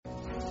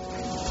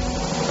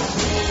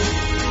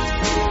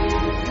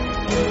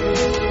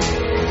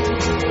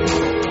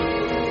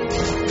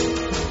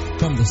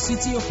the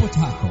city of Port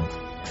Harcourt,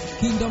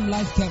 Kingdom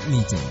Life Camp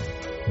Meeting,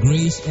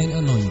 Grace and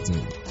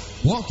Anointing,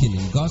 walking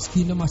in God's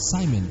kingdom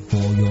assignment for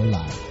your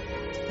life.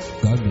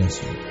 God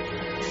bless you.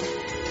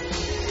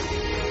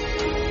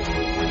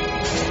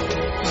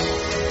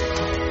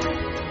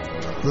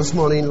 This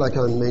morning, like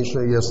I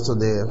mentioned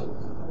yesterday,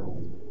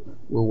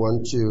 we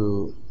want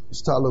to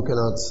start looking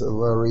at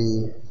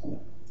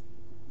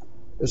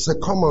it's a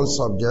common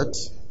subject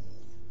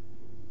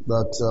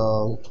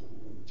that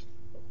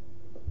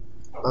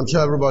I'm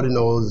sure everybody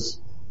knows.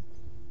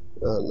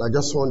 I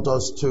just want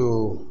us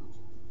to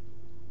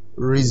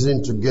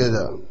reason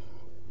together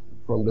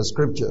from the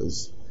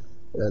scriptures.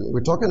 And we're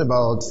talking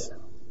about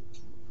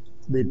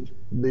the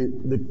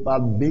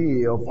part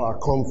B of our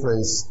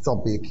conference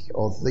topic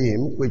or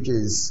theme, which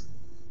is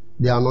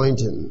the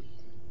anointing.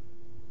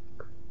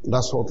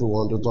 That's what we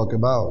want to talk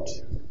about.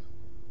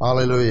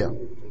 Hallelujah.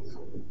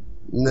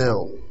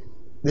 Now,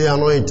 the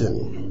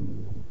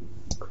anointing.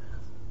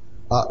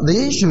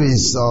 The issue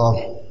is,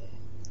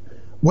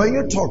 when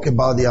you talk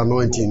about the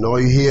anointing or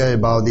you hear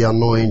about the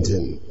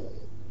anointing,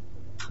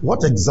 what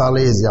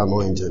exactly is the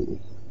anointing?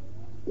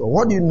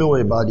 What do you know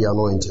about the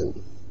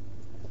anointing?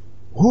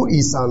 Who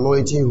is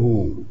anointing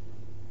who?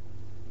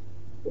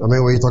 I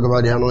mean, when you talk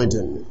about the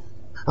anointing,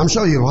 I'm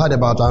sure you've heard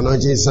about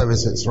anointing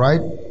services, right?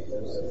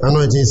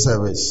 Anointing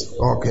service.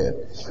 Okay.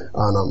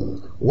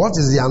 And what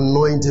is the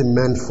anointing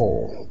meant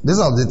for? These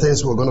are the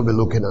things we're going to be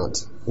looking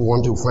at. We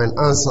want to find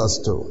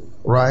answers to,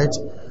 right?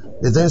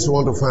 The things we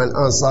want to find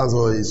answers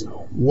to is,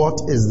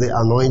 what is the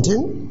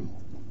anointing?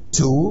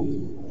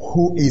 2,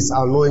 who is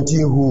anointing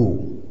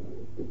who?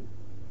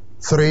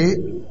 3,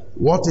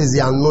 what is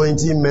the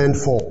anointing meant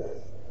for?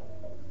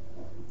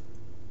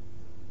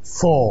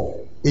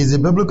 4, is the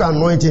biblical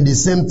anointing the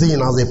same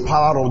thing as the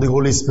power of the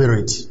Holy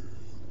Spirit?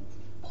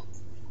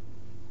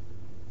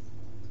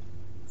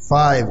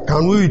 5,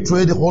 can we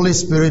trade the Holy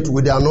Spirit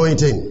with the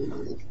anointing?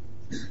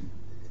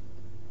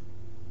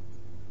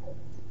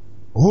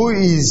 Who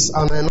is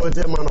an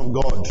anointed man of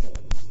God?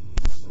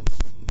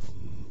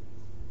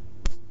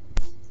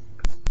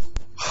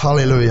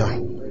 Hallelujah.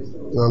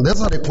 Now,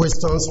 these are the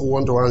questions we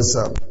want to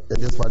answer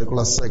in this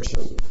particular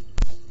section.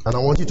 And I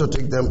want you to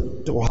take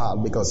them to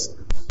heart because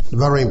it's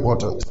very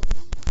important.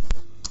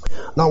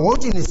 Now, one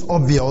thing is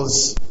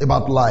obvious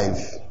about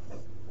life.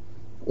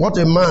 What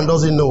a man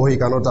doesn't know, he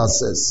cannot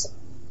access.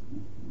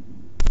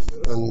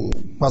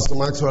 And Pastor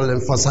Maxwell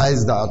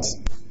emphasized that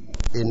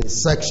in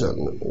his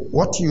section.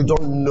 What you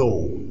don't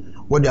know,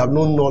 what you have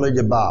no knowledge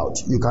about,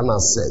 you can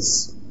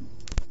access.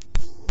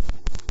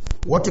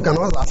 What you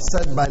cannot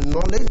access by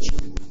knowledge,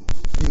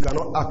 you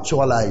cannot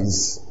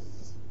actualize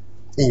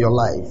in your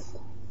life,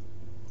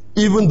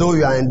 even though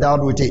you are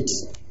endowed with it.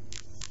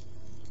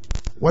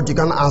 What you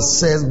can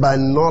access by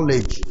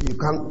knowledge, you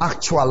can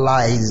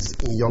actualize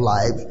in your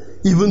life,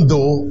 even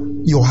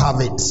though you have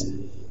it.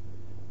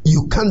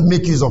 You can't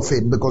make use of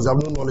it because you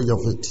have no knowledge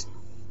of it.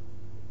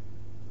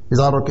 Is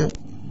that okay?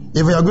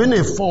 If you are getting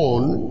a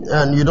phone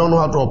and you don't know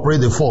how to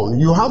operate the phone,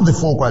 you have the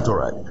phone quite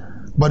alright,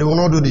 but it will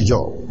not do the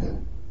job.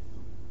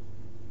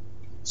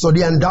 So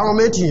the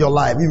endowment in your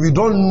life, if you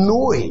don't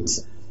know it,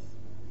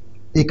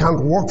 it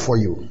can't work for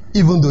you,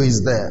 even though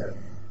it's there.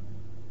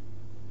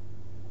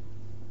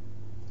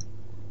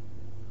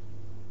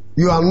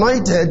 You are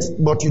anointed,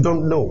 but you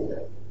don't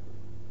know.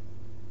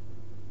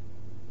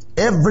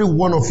 Every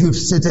one of you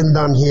sitting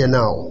down here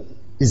now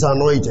is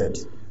anointed,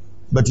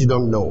 but you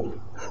don't know.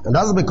 And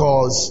that's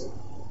because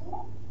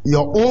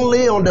your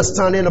only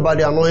understanding about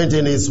the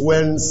anointing is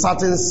when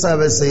certain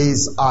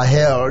services are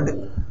held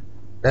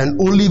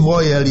and olive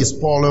oil is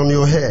poured on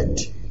your head.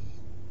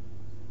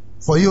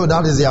 For you,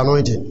 that is the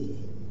anointing.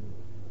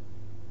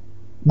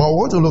 But I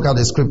want to look at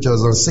the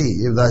scriptures and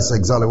see if that's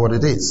exactly what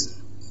it is.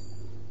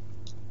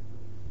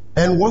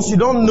 And once you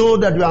don't know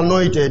that you are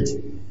anointed,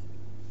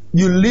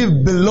 you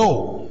live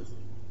below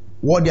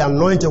what the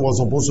anointing was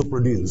supposed to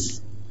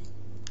produce.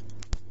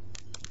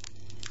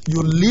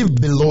 You live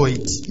below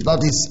it.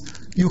 That is,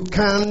 you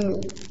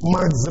can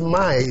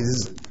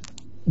maximize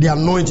the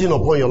anointing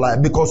upon your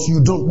life because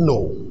you don't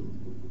know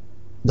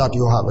that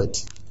you have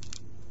it.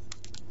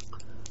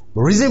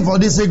 The reason for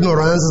this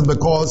ignorance is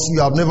because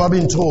you have never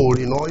been told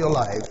in all your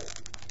life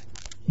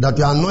that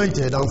you are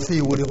anointed and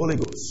filled with the Holy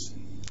Ghost.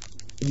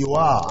 You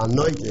are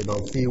anointed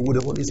and filled with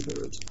the Holy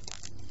Spirit.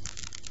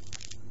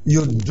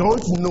 You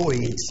don't know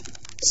it,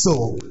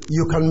 so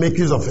you can make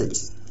use of it.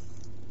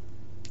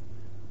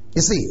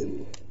 You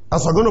see,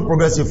 as we're going to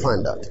progress, you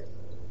find that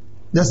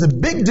there's a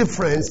big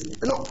difference.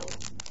 You know,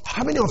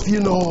 how many of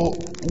you know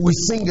we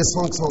sing a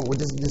song with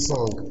this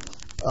song?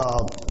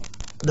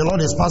 The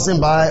Lord is passing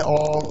by,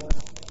 or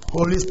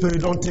Holy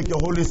Spirit, don't take your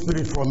Holy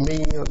Spirit from me.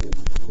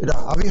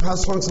 Have you heard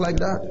songs like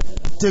that?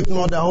 Take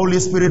not the Holy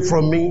Spirit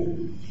from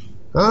me.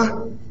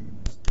 Huh?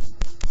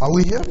 Are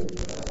we here?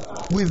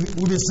 We've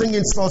been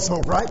singing such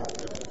songs, right?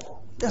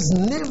 There's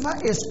never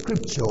a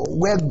scripture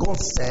where God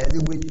said He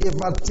will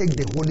ever take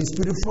the Holy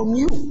Spirit from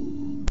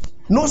you.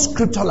 No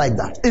scripture like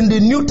that. In the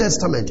New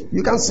Testament,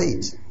 you can see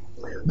it.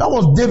 That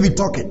was David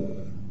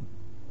talking.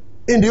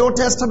 In the Old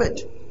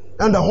Testament,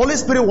 And the Holy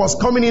Spirit was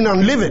coming in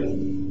and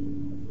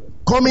living.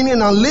 Coming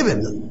in and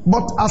living.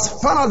 But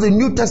as far as the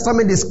New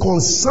Testament is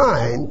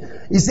concerned,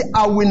 he said,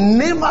 I will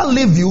never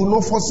leave you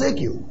nor forsake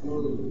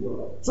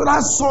you. So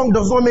that song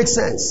does not make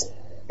sense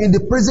in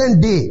the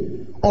present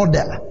day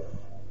order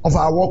of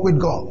our walk with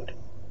God.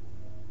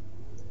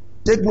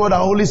 Take not the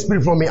Holy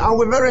Spirit from me. And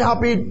we're very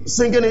happy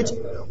singing it.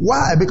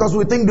 Why? Because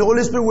we think the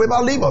Holy Spirit will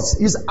never leave us.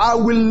 He said, I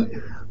will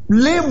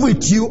live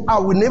with you. I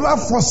will never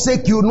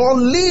forsake you nor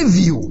leave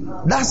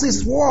you. That's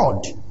his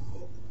word.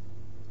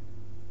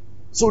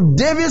 So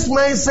David's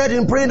mindset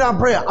in praying that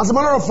prayer, as a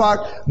matter of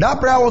fact, that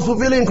prayer was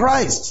fulfilled in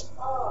Christ.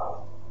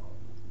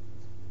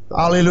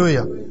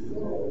 Hallelujah.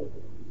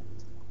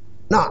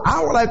 Now,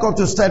 I would like us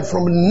to start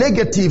from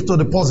negative to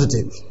the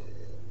positive.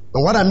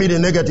 And what I mean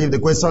in negative, the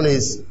question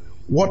is,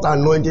 what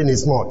anointing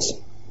is not?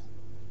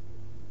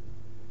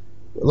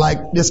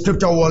 Like the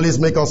scripture will always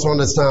make us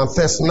understand,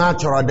 first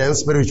natural, then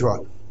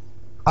spiritual.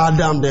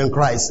 Adam, then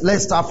Christ.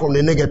 Let's start from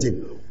the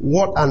negative.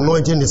 What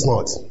anointing is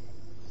not?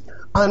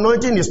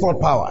 Anointing is not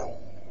power.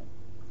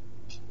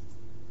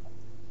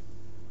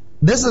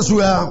 This is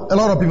where a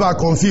lot of people are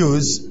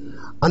confused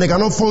and they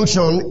cannot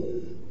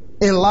function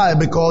in life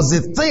because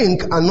they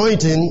think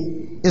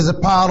anointing is the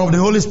power of the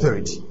Holy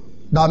Spirit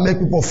that make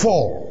people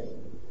fall.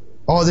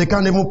 Or they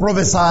can't even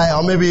prophesy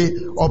or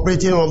maybe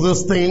operating on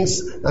those things.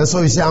 And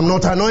so you say, I'm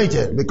not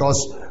anointed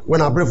because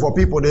when I pray for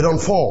people, they don't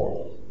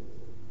fall.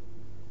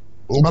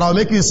 But I'll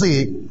make you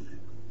see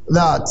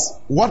that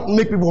what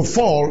makes people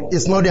fall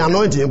is not the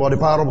anointing but the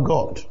power of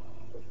God.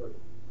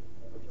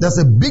 There's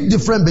a big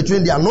difference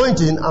between the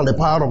anointing and the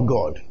power of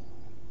God.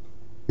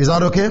 Is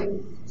that okay?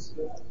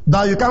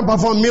 That you can't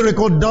perform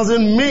miracle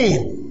doesn't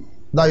mean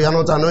that you are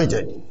not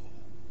anointed.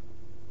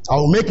 I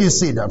will make you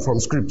see that from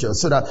scripture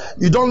so that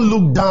you don't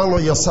look down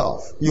on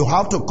yourself. You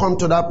have to come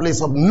to that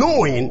place of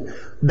knowing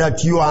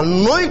that you are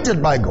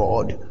anointed by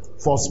God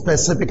for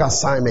specific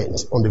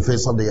assignment on the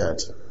face of the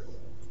earth.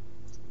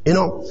 You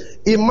know,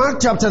 in Mark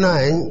chapter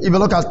 9, if you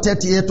look at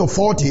 38 to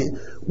 40,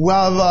 we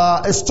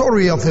have a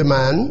story of a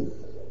man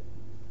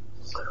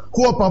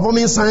who are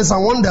performing signs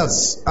and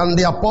wonders, and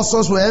the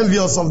apostles were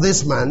envious of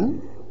this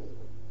man.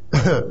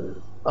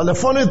 And the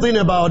funny thing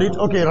about it,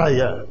 okay, right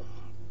here.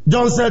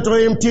 John said to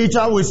him,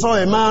 Teacher, we saw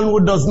a man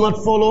who does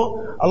not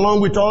follow along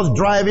with us,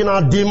 driving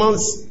out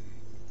demons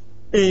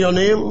in your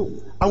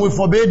name, and we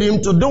forbade him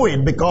to do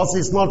it because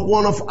he's not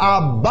one of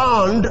our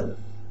band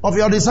of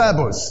your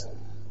disciples.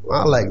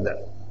 I like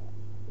that.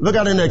 Look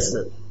at the next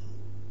thing.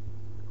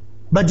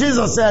 But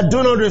Jesus said,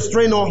 do not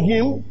restrain on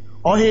him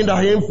or hinder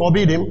him,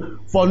 forbid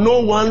him, for no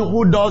one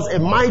who does a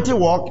mighty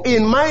work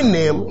in my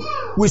name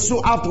will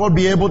soon afterward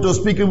be able to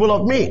speak evil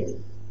of me.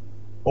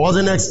 What's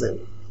the next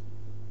thing?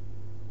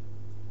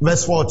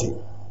 Verse 40.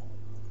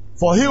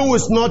 For he who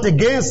is not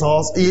against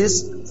us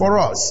is for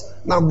us.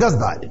 Now guess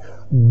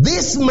that.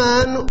 This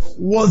man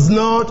was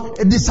not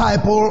a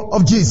disciple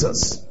of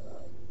Jesus.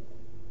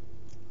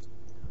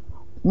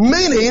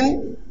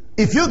 Meaning,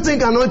 if you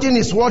think anointing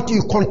is what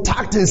you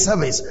contact in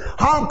service,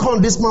 how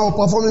come this man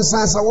was performing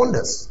signs and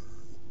wonders?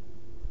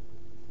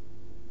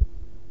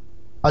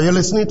 Are you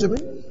listening to me?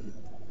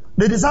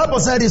 The disciple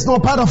said it's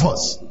not part of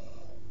us.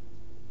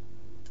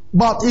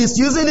 But he's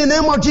using the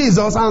name of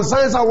Jesus and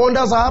signs and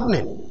wonders are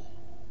happening.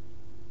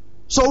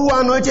 So who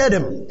anointed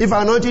him? If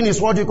anointing is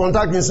what you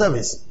contact in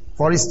service,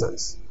 for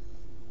instance.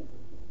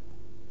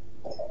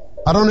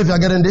 I don't know if you're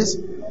getting this.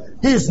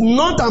 He is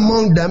not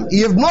among them.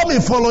 He has not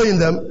been following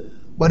them,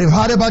 but he's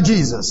heard about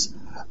Jesus.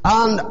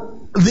 And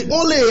the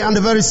only and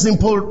the very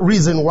simple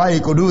reason why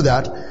he could do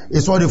that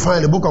is what you find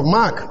in the book of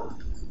Mark.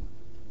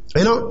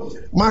 You know,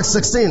 Mark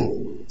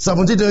 16,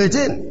 17 to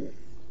 18.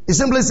 He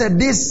simply said,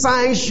 this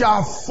sign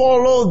shall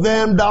follow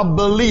them that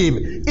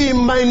believe. In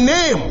my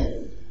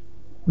name,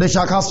 they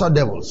shall cast out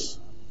devils.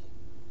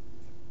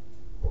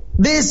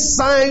 This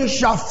sign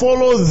shall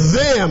follow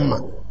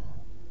them.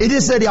 It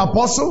didn't say the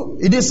apostle.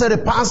 It didn't say the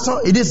pastor.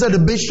 It didn't say the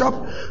bishop.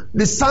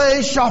 The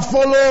sign shall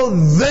follow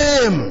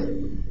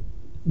them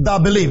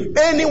that believe.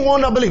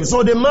 Anyone that believes.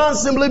 So the man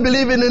simply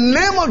believed in the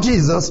name of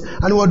Jesus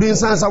and we were doing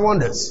signs and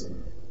wonders.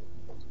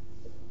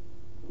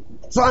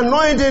 So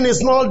anointing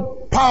is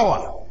not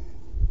power.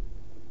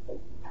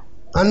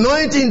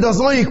 Anointing does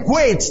not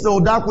equate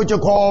to that which you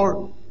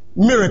call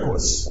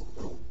miracles.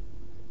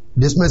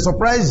 This may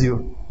surprise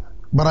you,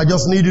 but I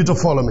just need you to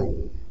follow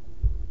me.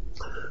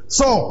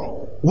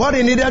 So, what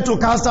he needed to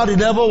cast out the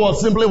devil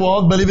was simply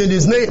what? Believing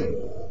his name.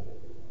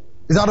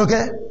 Is that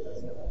okay?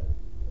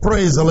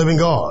 Praise the living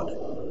God.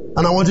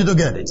 And I want you to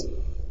get it.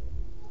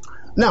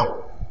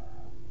 Now,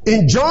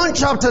 in John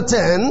chapter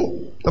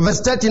 10,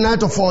 verse 39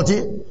 to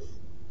 40,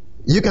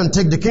 you can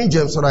take the King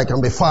James so that I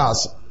can be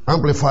fast.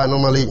 Amplify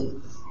normally.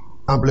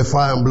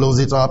 Amplify and blows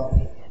it up.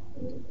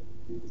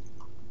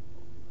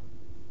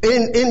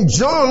 In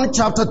John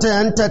chapter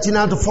 10,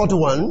 39 to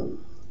 41,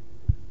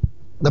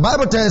 the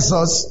Bible tells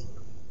us,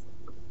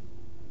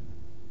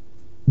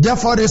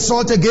 therefore they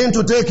sought again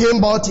to take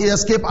him, but he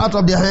escaped out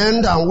of their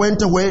hand and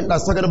went away.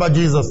 That's talking about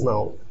Jesus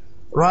now.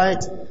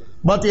 Right?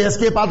 But he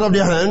escaped out of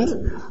their hand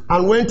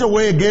and went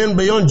away again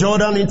beyond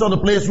Jordan into the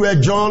place where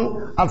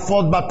John had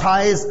first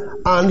baptized,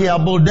 and he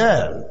abode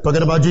there.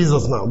 Talking about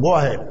Jesus now. Go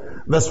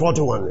ahead. Verse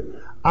 41.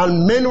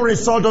 And men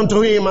resort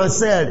unto him and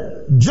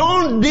said,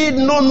 John did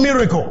no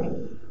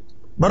miracle,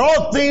 but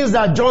all things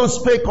that John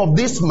spake of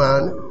this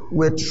man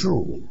were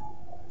true.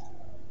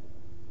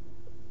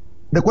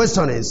 The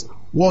question is,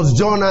 was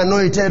John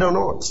anointed or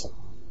not?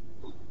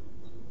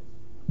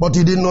 But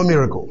he did no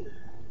miracle.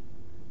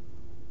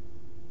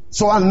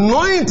 So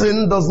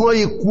anointing does not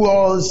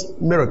equal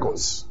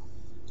miracles.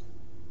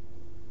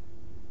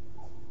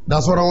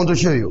 That's what I want to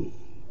show you.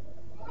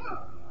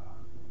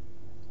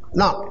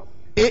 Now,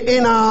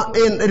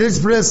 in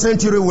this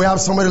present century, we have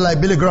somebody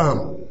like Billy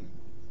Graham.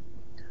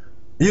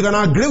 You can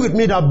agree with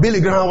me that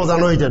Billy Graham was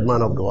anointed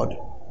man of God.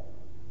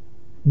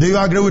 Do you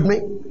agree with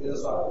me?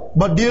 Yes, sir.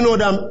 But do you know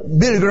that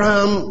Billy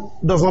Graham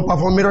does not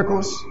perform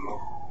miracles?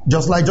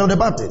 Just like John the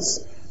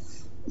Baptist.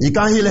 He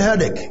can't heal a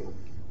headache.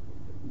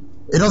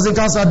 He doesn't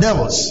cast out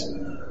devils.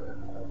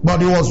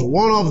 But he was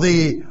one of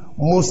the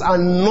most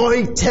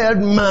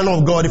anointed man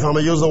of God, if I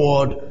may use the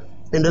word,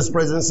 in this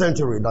present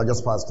century that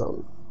just passed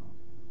on.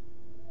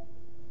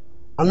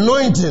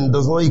 Anointing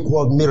does not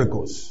equal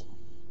miracles.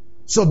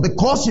 So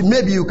because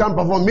maybe you can't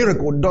perform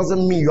miracle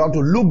doesn't mean you have to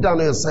look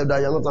down on yourself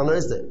that you're not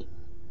anointed.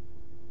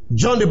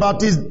 John the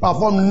Baptist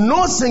performed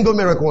no single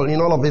miracle in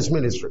all of his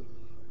ministry.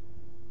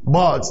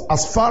 But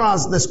as far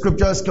as the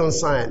scripture is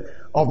concerned,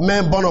 of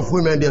men born of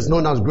women, there's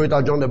none as great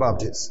as John the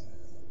Baptist.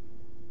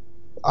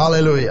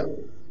 Hallelujah.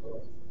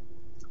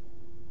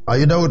 Are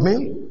you there with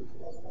me?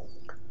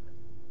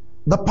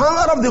 The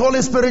power of the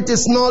Holy Spirit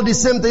is not the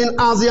same thing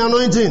as the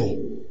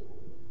anointing.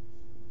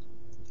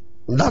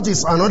 That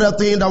is another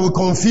thing that will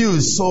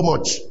confuse so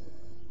much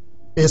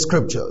in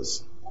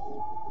scriptures.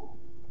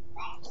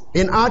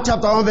 In Acts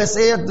chapter 1 verse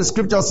 8, the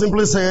scripture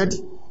simply said,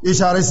 you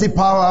shall receive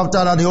power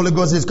after that the Holy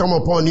Ghost is come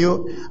upon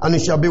you, and you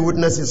shall be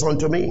witnesses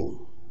unto me.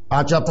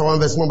 Acts chapter 1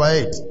 verse number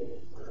 8.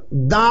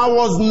 That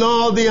was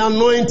not the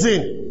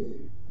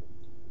anointing.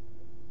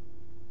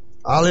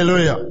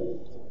 Hallelujah.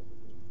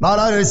 Now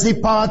that I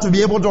receive power to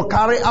be able to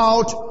carry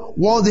out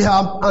what they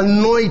have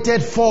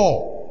anointed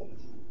for.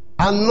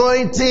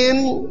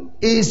 Anointing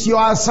is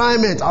your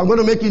assignment. I'm going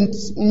to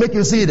make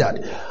you see that.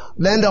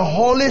 Then the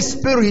Holy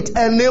Spirit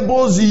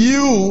enables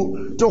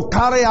you to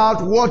carry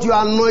out what you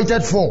are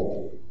anointed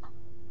for.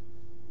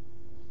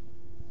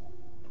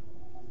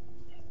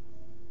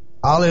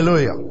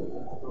 Hallelujah.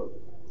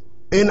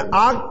 In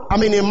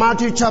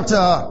Matthew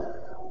chapter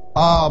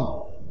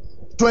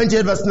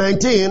 28 verse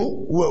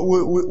 19,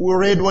 we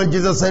read when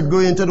Jesus said, go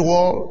into the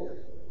world,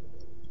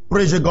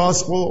 preach the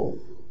gospel,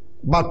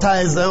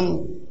 baptize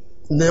them,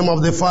 in the name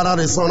of the Father,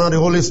 the Son, and the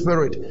Holy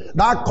Spirit.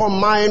 That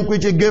command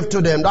which he gave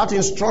to them, that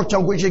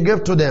instruction which he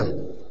gave to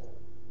them,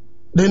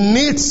 they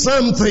need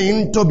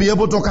something to be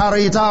able to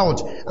carry it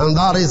out, and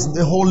that is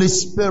the Holy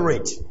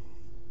Spirit.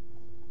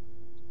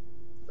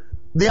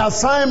 The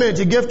assignment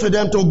he gave to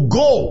them to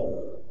go,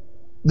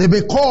 they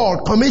be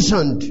called,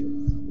 commissioned,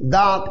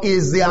 that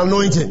is the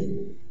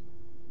anointing.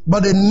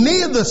 But they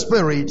need the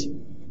Spirit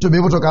to be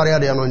able to carry out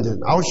the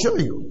anointing. I'll show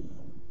you.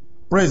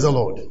 Praise the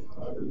Lord.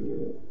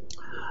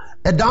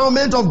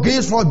 Endowment of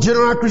gifts for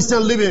general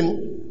Christian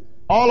living.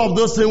 All of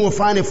those things we'll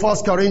find in 1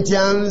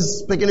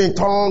 Corinthians, speaking in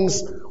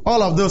tongues,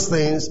 all of those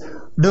things.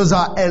 Those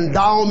are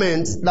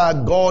endowments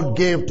that God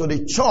gave to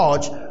the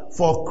church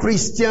for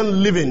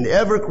Christian living.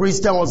 Every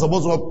Christian was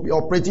supposed to be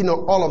operating on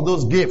all of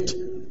those gifts.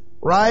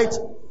 Right?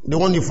 The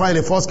one you find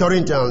in 1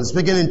 Corinthians,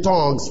 speaking in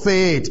tongues,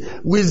 faith,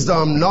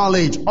 wisdom,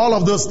 knowledge, all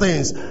of those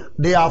things.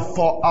 They are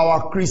for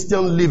our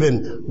Christian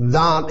living.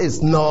 That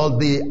is not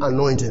the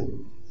anointing.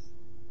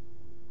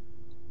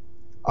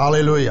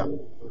 Hallelujah.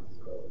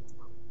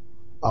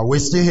 Are we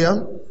still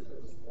here?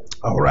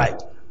 All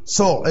right.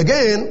 So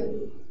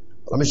again,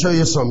 let me show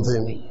you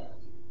something.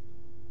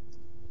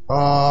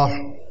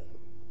 I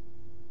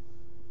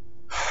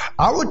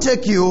will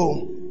take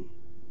you,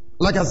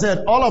 like I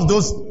said, all of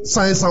those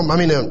signs, all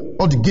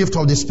the gift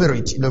of the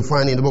Spirit you'll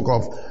find in the book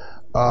of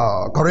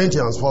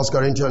Corinthians, 1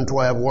 Corinthians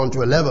 12, 1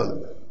 to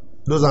 11.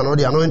 Those are not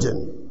the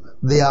anointing.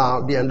 They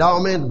are the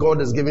endowment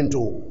God has given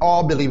to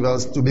all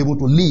believers to be able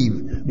to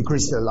live the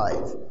Christian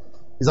life.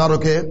 Is that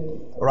okay?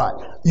 Right.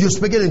 You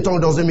speaking in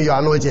tongue doesn't mean you are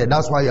anointed.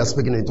 That's why you are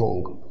speaking in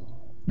tongue.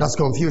 That's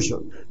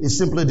confusion. It's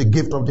simply the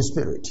gift of the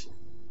Spirit.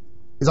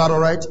 Is that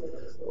alright?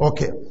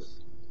 Okay.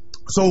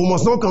 So we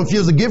must not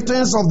confuse the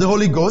giftings of the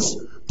Holy Ghost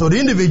to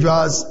the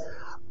individuals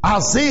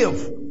as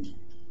if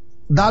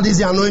that is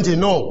the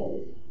anointing. No.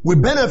 We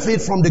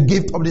benefit from the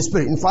gift of the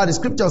Spirit. In fact, the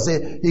scripture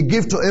says he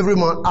gives to every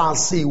man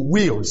as he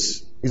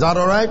wills. Is that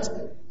alright?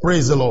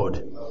 Praise the Lord.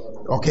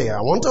 Okay,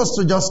 I want us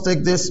to just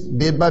take this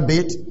bit by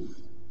bit.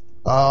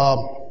 Let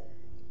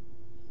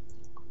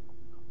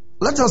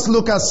us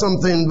look at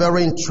something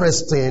very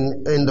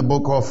interesting in the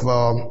book of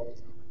 1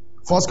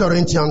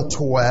 Corinthians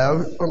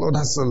 12. Oh no,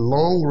 that's a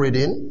long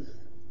reading.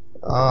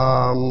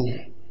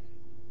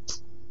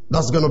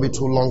 That's going to be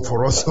too long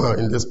for us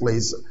in this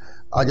place.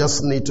 I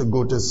just need to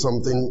go to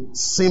something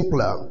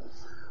simpler.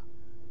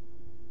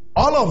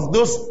 All of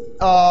those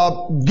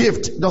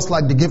gifts, just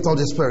like the gift of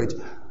the Spirit,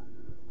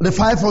 the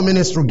fivefold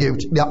ministry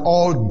gift, they are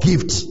all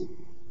gifts.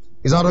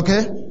 Is that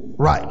okay?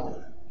 Right.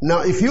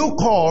 Now, if you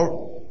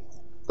call,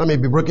 let me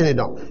be breaking it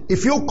down.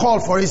 If you call,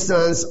 for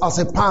instance, as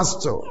a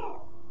pastor,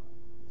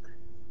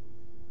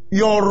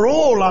 your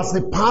role as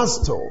a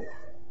pastor,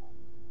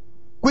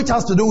 which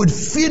has to do with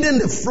feeding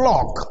the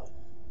flock,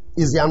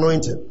 is the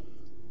anointing.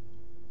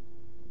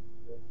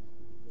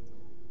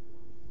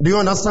 Do you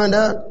understand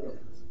that?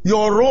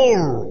 Your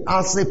role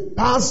as a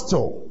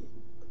pastor,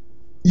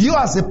 you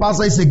as a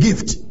pastor is a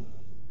gift.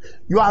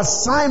 Your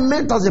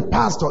assignment as a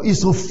pastor is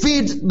to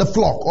feed the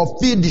flock or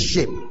feed the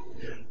sheep.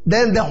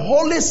 Then the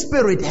Holy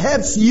Spirit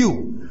helps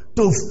you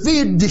to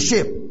feed the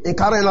sheep in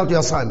carrying out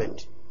your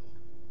assignment.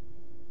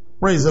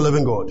 Praise the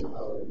living God.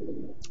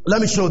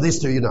 Let me show this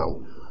to you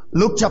now.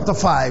 Luke chapter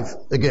 5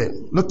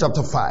 again. Luke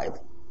chapter 5.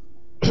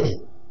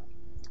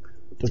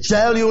 To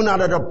tell you now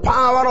that the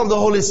power of the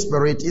Holy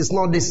Spirit is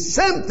not the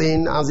same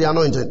thing as the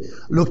anointing.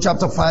 Luke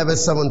chapter 5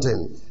 verse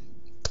 17.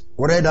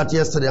 We read that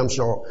yesterday, I'm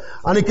sure.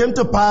 And it came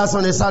to pass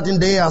on a certain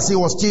day as he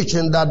was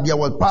teaching that there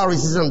were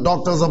Pharisees and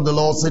doctors of the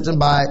law sitting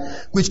by,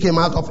 which came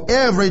out of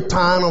every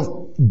town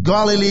of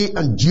Galilee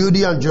and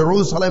Judea and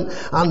Jerusalem,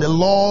 and the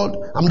Lord,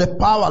 and the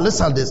power,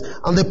 listen to this,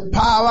 and the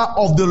power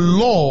of the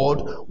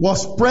Lord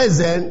was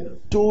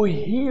present to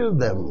heal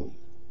them.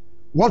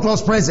 What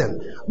was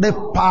present? The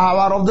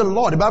power of the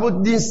Lord. The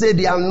Bible didn't say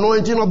the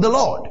anointing of the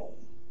Lord.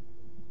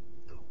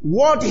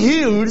 What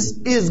heals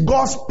is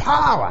God's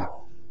power.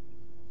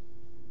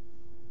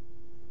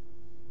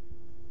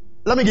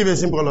 Let me give you a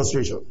simple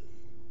illustration.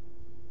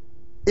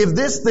 If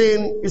this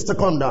thing is to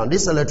come down,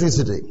 this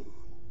electricity,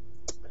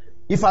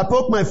 if I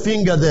poke my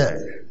finger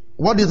there,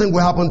 what do you think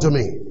will happen to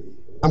me?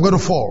 I'm going to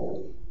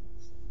fall.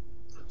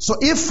 So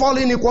if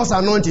falling equals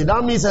anointing,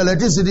 that means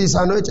electricity is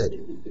anointed.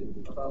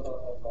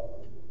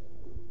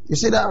 You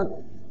see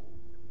that?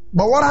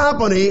 But what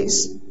happens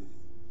is,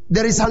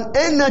 there is an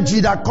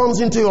energy that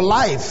comes into your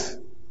life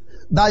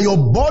that your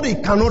body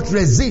cannot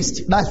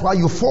resist. That's why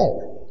you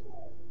fall.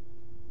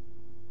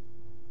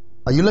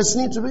 Are you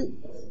listening to me?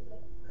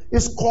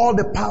 It's called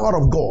the power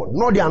of God,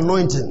 not the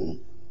anointing.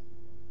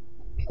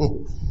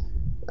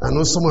 I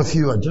know some of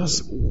you are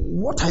just,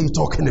 what are you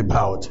talking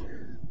about?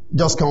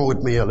 Just come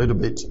with me a little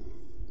bit.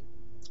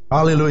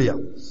 Hallelujah.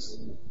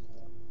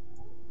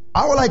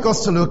 I would like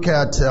us to look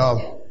at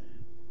the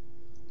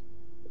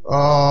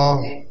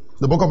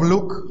book of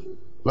Luke.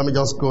 Let me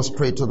just go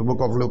straight to the book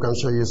of Luke and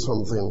show you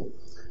something.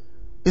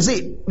 You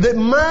see, the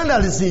man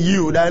that is in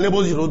you that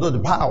enables you to do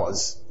the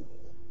powers,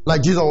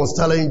 like Jesus was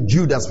telling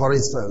Judas, for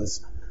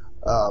instance.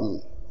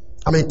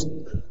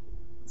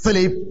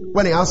 Philip,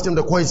 when he asked him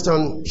the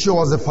question, show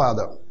us the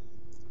Father.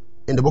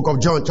 In the book of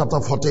John chapter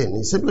 14,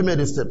 he simply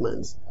made a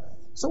statement.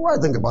 So why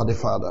think about the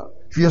Father?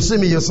 If you see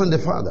me, you see the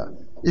Father.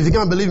 If you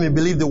can't believe me,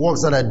 believe the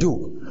works that I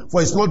do.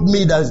 For it's not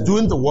me that is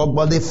doing the work,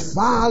 but the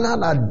Father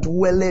that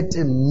dwelleth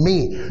in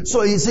me.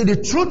 So you see,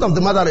 the truth of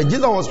the matter is,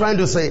 Jesus was trying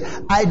to say,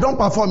 I don't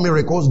perform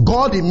miracles.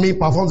 God in me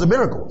performs the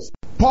miracles.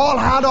 Paul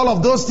had all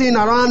of those things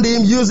around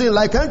him using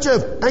like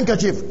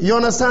handkerchief. You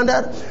understand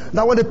that?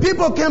 That when the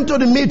people came to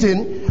the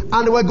meeting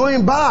and they were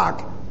going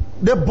back,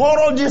 they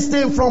borrowed this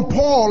thing from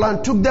Paul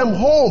and took them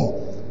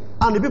home.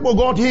 And the people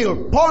got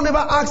healed. Paul never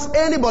asked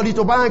anybody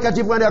to buy a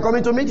handkerchief when they are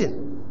coming to a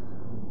meeting.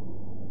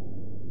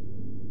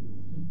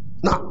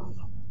 Now,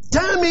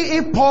 tell me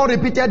if Paul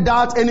repeated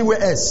that anywhere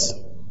else.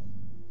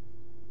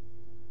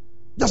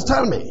 Just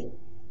tell me.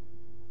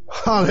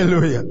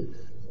 Hallelujah.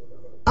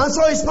 And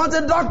so it's not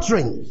a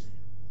doctrine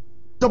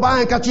to buy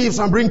handkerchiefs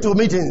and bring to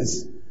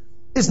meetings.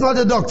 It's not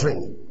a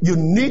doctrine. You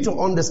need to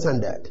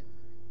understand that.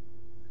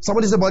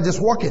 Somebody said about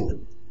just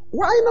walking.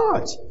 Why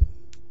not?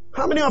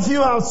 How many of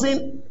you have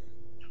seen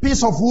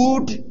piece of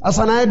wood as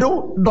an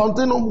idol? Don't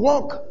they not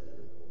work?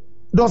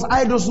 Does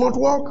idols not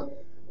work?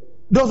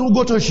 Those who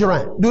go to a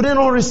shrine, do they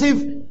not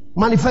receive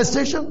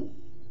manifestation?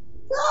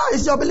 Yeah,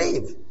 it's your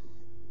belief.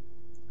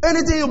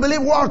 Anything you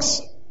believe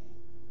works.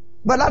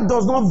 But that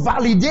does not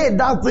validate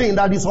that thing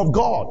that is of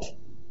God.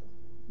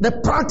 The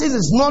practice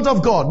is not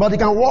of God, but it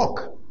can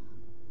work.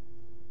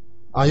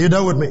 Are you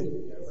there with me?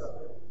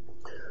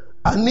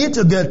 I need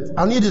you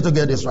to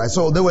get this right.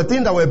 So there were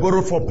things that were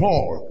borrowed for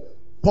Paul.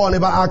 Paul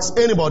never asked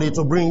anybody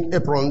to bring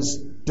aprons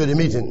to the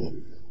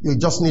meeting. You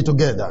just need to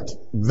get that.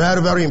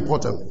 Very, very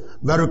important.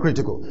 Very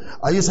critical.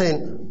 Are you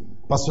saying,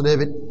 Pastor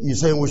David, you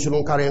saying we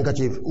shouldn't carry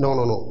handkerchief?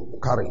 No.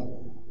 Carry.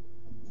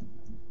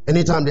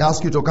 Anytime they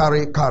ask you to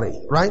carry,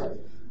 right?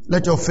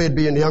 Let your faith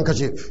be in the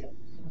handkerchief.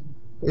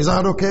 Is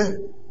that okay?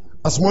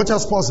 As much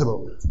as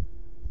possible.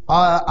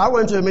 I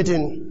went to a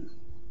meeting,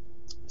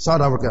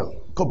 South Africa,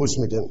 couples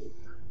meeting.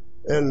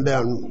 And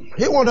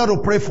he wanted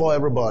to pray for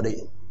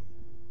everybody.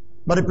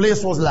 But the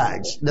place was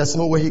large. There's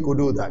no way he could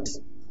do that.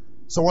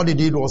 So what he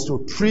did was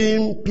to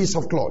trim piece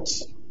of cloth,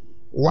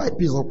 white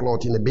piece of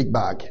cloth in a big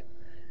bag,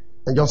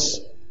 and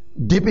just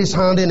dip his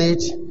hand in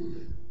it,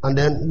 and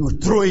then you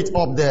throw it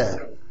up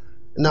there.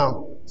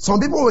 Now, some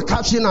people were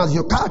catching as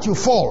you catch, you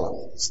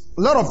fall.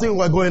 A lot of things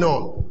were going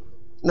on.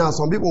 Now,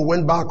 some people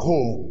went back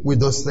home with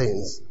those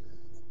things.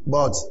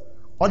 But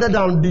other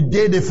than the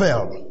day they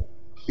fell,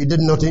 he did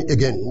nothing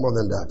again more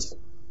than that.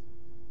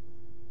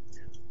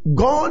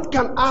 God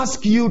can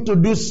ask you to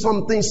do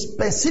something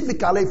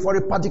specifically for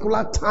a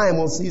particular time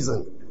or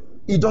season.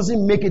 He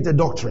doesn't make it a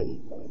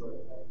doctrine.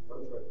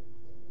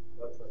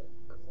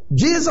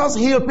 Jesus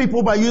healed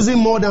people by using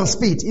more than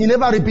spit. He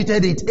never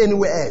repeated it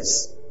anywhere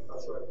else.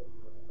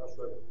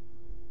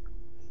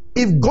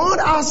 If God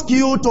asks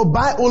you to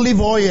buy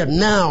olive oil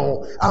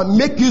now and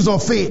make use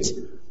of it,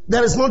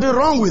 there is nothing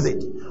wrong with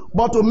it.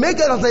 But to make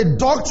it as a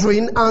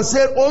doctrine and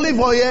say olive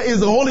oil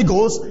is the Holy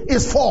Ghost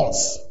is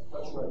false.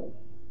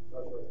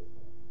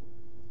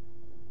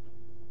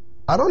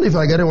 I don't know if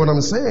I get what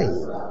I'm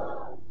saying.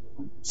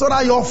 So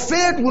that your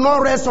faith will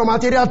not rest on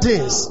material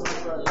things.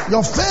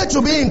 Your faith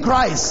will be in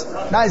Christ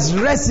that is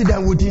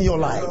resident within your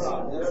life.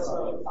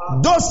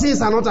 Those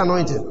things are not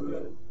anointed.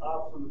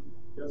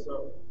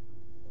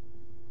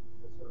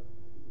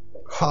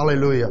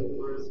 Hallelujah.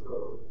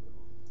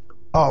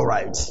 All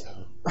right.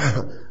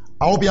 I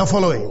hope you are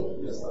following.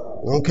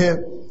 Okay.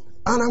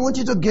 And I want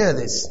you to get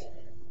this.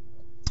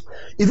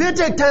 If you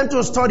take time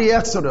to study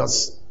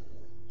Exodus,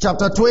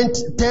 chapter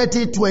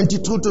 30,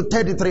 22 to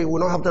 33, we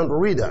don't have time to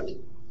read that.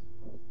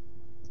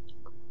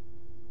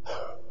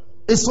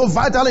 It's so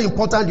vitally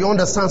important you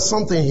understand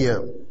something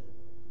here.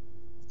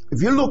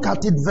 If you look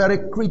at it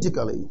very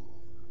critically,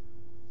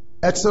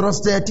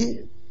 Exodus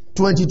 30,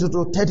 22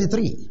 to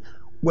 33,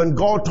 when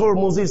God told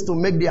Moses to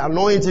make the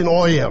anointing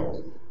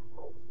oil,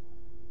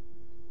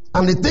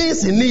 and the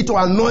things he need to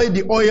anoint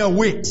the oil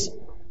with,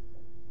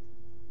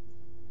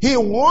 he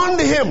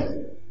warned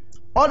him,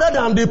 other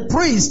than the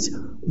priest,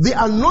 the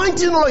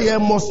anointing oil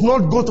must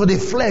not go to the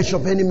flesh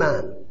of any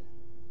man.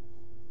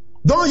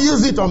 Don't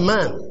use it on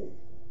man.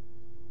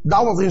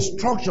 That was the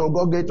instruction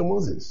God gave to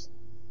Moses.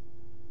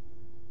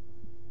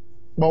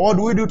 But what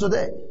do we do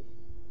today?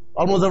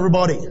 Almost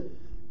everybody.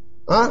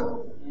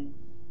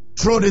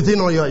 Throw the thing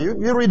on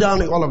you read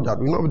down all of that.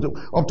 You know,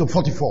 up to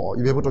 44.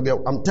 You'll be able to get,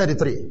 I'm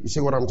 33. You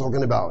see what I'm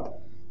talking about?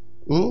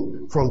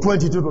 From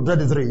 22 to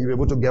 33, you'll be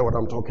able to get what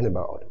I'm talking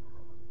about.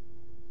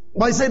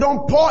 But he said,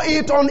 don't pour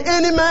it on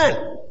any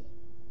man.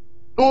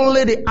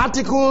 Only the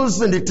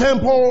articles in the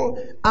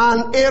temple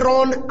and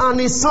Aaron and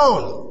his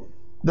son,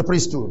 the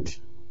priesthood.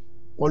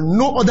 Well,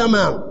 no other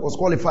man was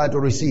qualified to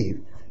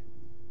receive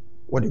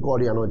what they call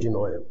the anointing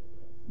oil.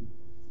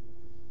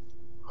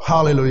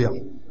 Hallelujah.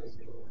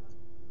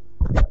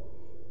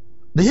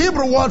 The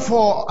Hebrew word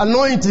for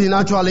anointing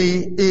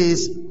actually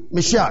is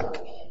Meshach.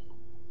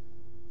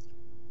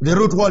 The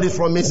root word is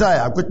from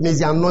Messiah, which means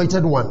the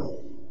anointed one.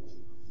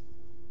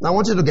 Now I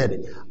want you to get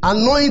it.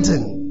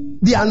 Anointing,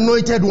 the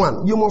anointed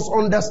one. You must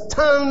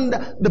understand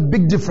the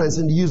big difference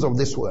in the use of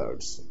these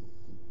words.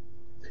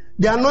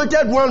 The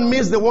anointed one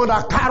means the one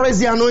that carries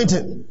the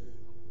anointing.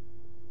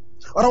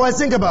 Otherwise,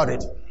 think about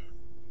it.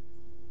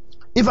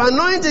 If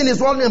anointing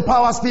is what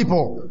empowers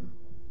people,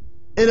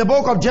 in the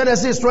book of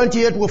Genesis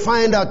 28, we'll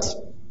find that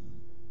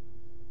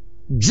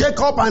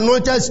Jacob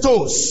anointed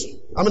stones.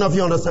 How many of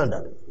you understand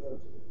that?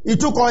 He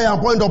took oil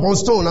and pointed upon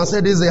stone and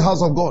said, this is the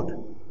house of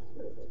God.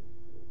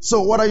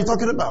 So what are you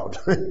talking about?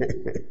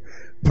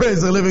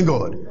 Praise the living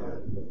God.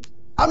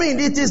 I mean,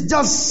 it is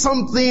just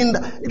something,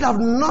 it has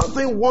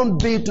nothing one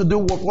bit to do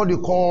with what you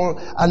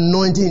call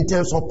anointing in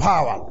terms of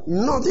power.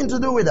 Nothing to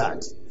do with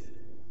that.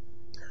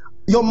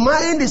 Your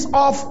mind is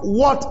off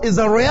what is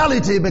the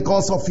reality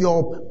because of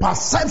your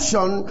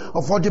perception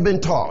of what you've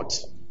been taught.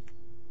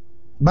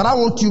 But I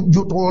want you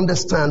to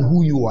understand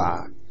who you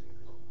are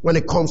when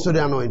it comes to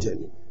the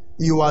anointing.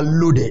 You are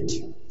loaded.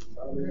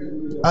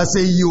 I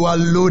say you are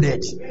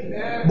loaded.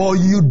 But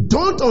you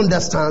don't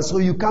understand, so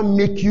you can't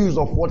make use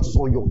of what's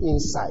on your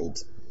inside.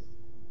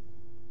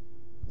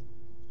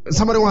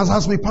 Somebody once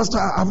asked me, Pastor,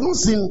 I've not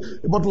seen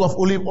a bottle of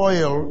olive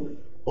oil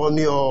on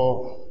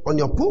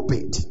your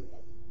pulpit.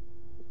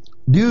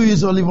 Do you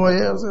use olive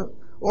oil? I said,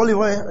 olive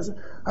oil? I said,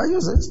 I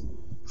use it.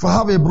 If I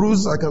have a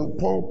bruise, I can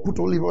put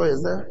olive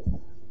oil there.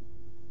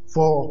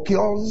 For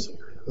cures.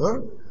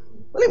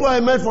 Olive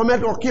oil meant for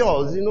medical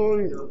cures, you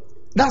know.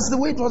 That's the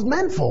way it was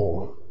meant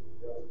for.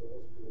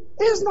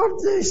 It's not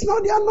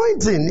the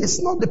anointing. It's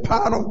not the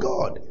power of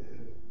God.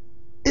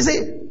 You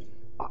see,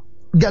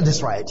 get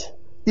this right.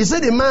 You see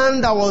the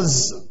man that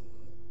was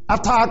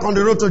attacked on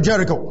the road to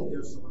Jericho.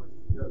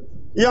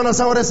 You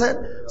understand what I said?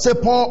 Say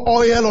pour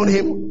oil on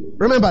him.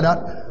 Remember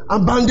that.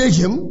 And bandage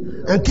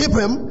him and keep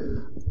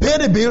him. Pay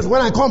the bills.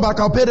 When I come back,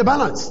 I'll pay the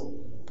balance.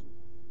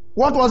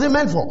 What was it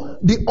meant for?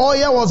 The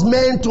oil was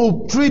meant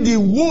to treat the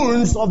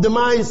wounds of the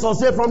man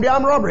sustained from the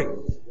armed robbery.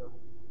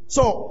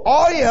 So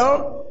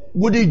oil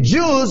with the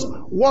Jews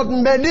was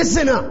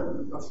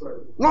medicinal. That's right.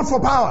 Not for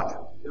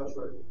power. That's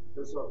right.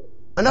 Yes, sir.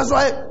 And that's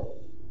why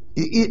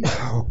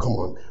oh, come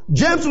on.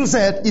 James who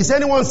said, is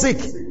anyone sick?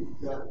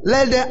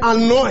 Let them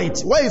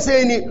anoint. What is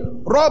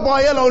saying? Rub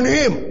oil on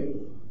him.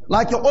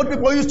 Like your old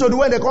people used to do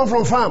when they come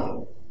from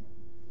farm.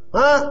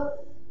 Huh?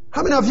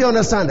 How many of you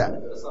understand that?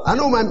 I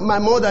know my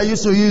mother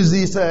used to use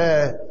this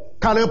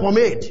canoe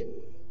pomade.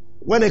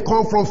 When they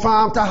come from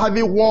far after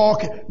having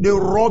walked, they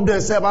rub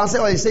themselves. I say,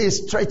 oh, he say it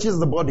stretches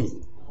the body.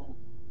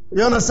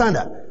 You understand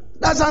that?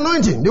 That's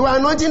anointing. They were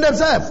anointing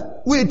themselves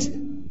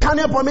with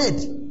carnal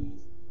pomade.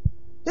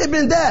 They've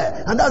been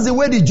there. And that's the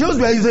way the Jews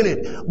were using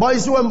it. But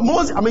it's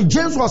when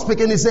James was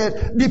speaking, he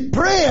said, the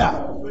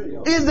prayer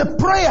is the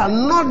prayer,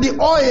 not the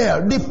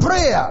oil. The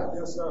prayer.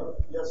 Yes, sir.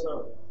 Yes,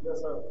 sir. Yes,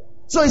 sir.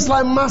 So it's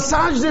like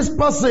massage this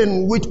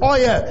person with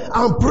oil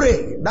and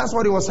pray. That's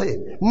what he was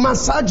saying.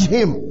 Massage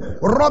him,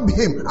 rub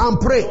him and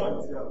pray.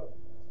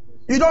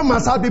 You don't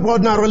massage people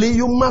ordinarily.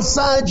 You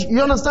massage, you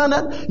understand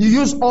that? You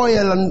use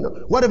oil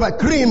and whatever,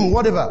 cream,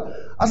 whatever.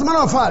 As a matter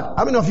of fact,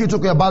 how many of you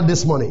took your bath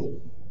this morning?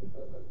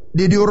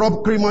 Did you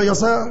rub cream on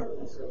yourself?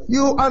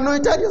 You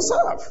anointed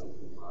yourself.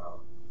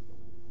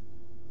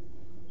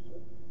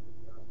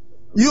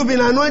 You've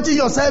been anointing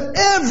yourself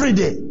every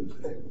day.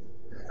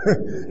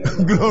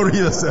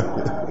 Glorious.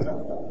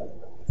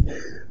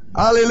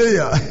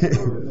 Hallelujah.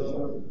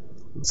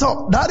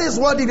 So that is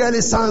what it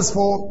really stands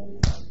for.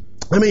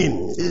 I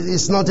mean,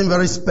 it's nothing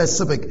very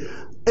specific.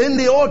 In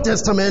the Old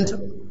Testament,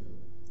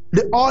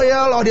 the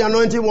oil or the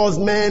anointing was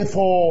meant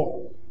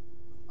for,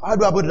 how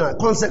do I put it now?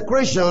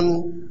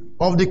 Consecration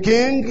of the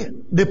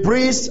king, the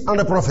priest, and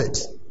the prophet.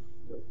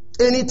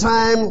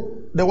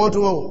 Anytime they want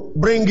to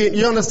bring it,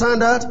 you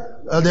understand that?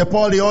 They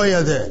pour the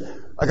oil there.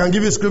 I can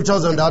give you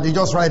scriptures on that. You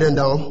just write them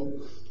down.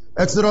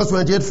 Exodus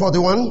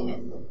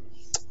 28:41.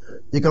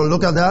 You can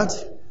look at that.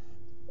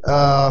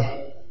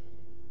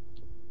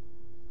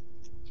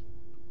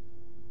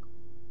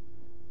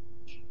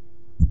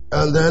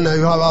 And then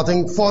you have, I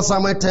think, 1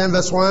 Samuel 10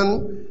 verse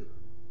 1.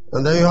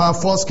 And then you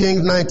have 1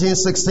 Kings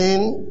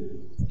 19:16.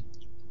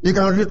 You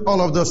can read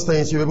all of those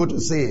things. You're able to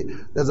see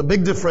there's a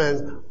big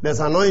difference. There's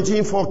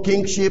anointing for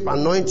kingship,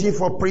 anointing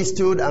for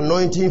priesthood,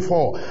 anointing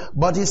for.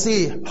 But you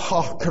see,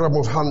 now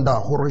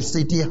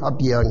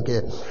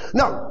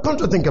come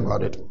to think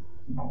about it.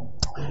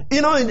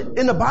 You know,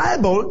 in the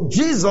Bible,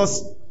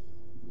 Jesus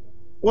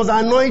was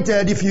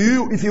anointed, if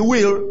you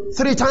will,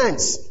 3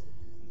 times.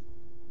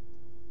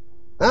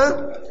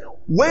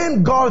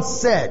 When God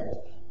said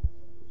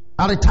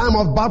at the time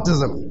of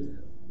baptism,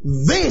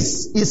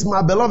 this is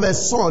my beloved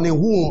son in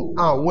whom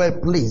I am well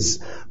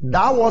pleased.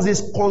 That was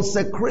his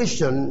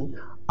consecration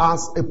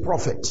as a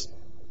prophet.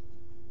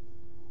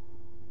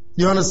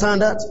 You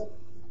understand that?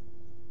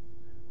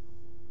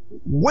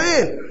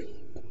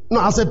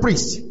 As a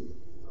priest.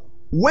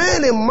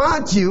 When in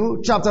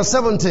Matthew chapter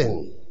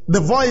 17,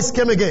 the voice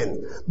came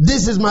again.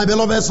 This is my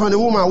beloved son in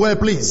whom I am well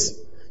pleased.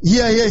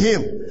 Hear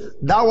him.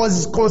 That was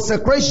his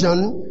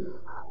consecration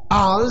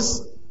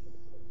as,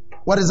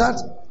 what is that?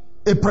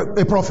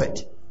 A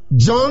prophet.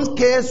 John's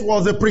case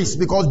was a priest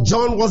because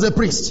John was a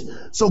priest.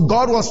 So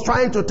God was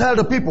trying to tell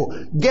the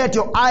people, get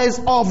your eyes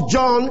off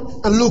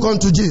John and look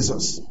unto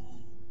Jesus.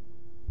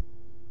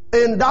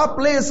 In that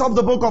place of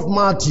the book of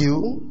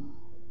Matthew,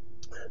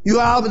 you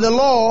have the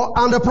law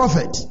and the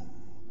prophet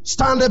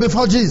standing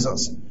before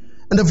Jesus.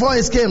 And the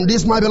voice came,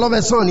 this is my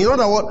beloved son. In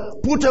other words,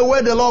 put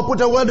away the law,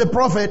 put away the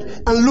prophet,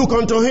 and look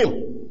unto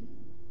him.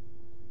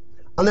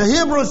 And in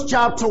Hebrews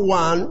chapter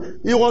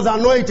 1, he was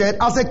anointed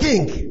as a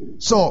king.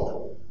 So,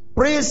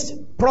 priest,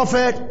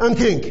 prophet, and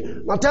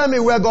king. Now tell me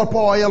where God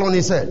poured oil on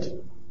his head.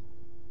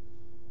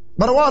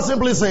 But I want to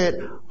simply say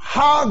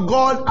how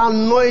God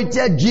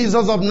anointed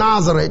Jesus of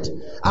Nazareth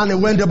and he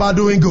went about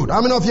doing good.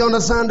 How many of you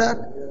understand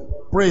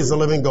that? Praise the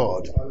living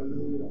God.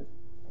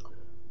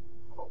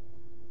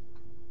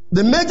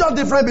 The major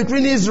difference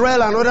between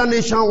Israel and other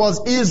nations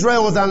was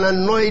Israel was an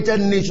anointed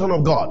nation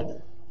of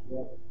God.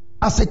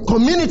 As a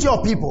community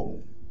of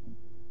people,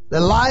 the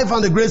life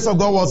and the grace of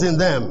God was in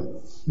them.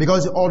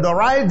 Because it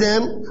authorized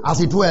them, as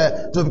it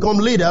were, to become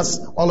leaders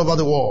all over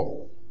the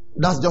world.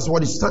 That's just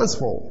what it stands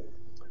for.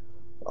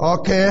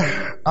 Okay,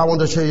 I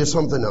want to show you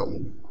something now.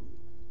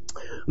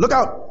 Look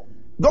out.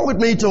 Go with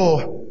me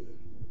to,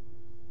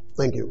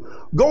 thank you.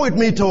 Go with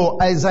me to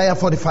Isaiah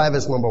 45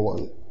 verse number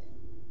 1.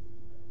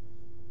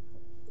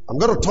 I'm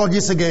going to talk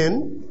this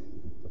again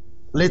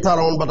later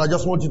on, but I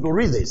just want you to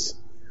read this.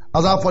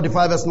 Isaiah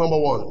 45 verse number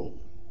 1.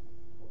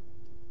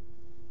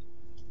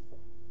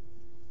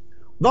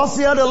 Thus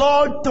saith the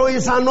Lord to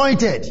his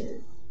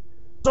anointed,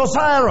 to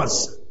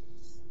Cyrus.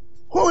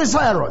 Who is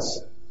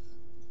Cyrus?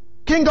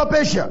 King of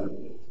Persia.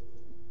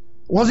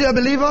 Was he a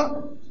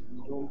believer?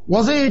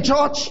 Was he in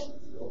church?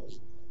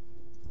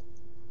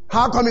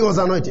 How come he was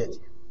anointed?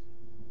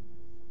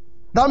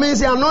 That means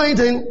the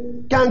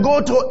anointing can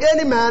go to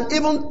any man,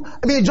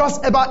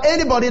 just about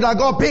anybody that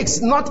God picks.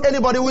 Not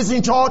anybody who is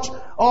in church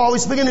or who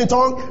is speaking in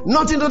tongue.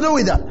 Nothing to do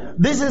with that.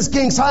 This is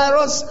King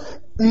Cyrus,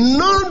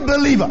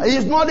 non-believer. He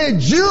is not a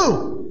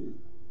Jew.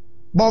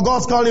 But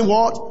God's calling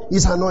what?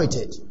 He's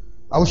anointed.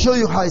 I will show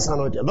you how he's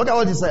anointed. Look at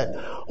what he said.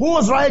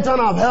 Whose right hand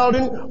I have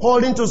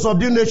holding to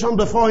subdue nations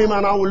before him,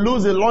 and I will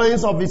loose the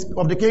loins of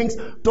the kings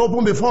to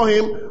open before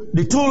him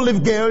the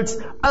 2-leaf gates,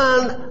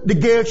 and the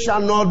gates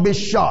shall not be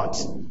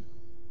shut.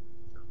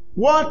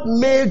 What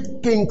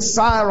made King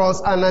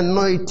Cyrus an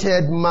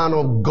anointed man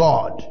of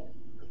God?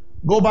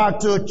 Go back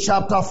to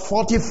chapter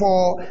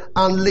 44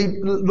 and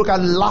look at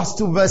the last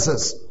two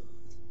verses.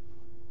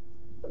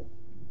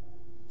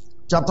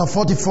 Chapter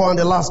 44 and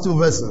the last two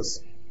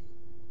verses.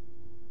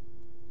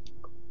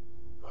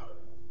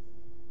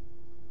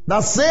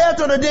 That saith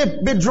to the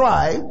deep, be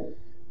dry,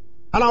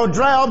 and I will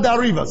dry up their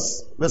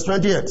rivers. Verse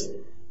 28.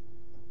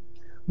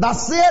 That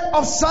saith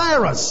of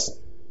Cyrus,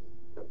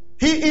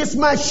 he is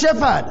my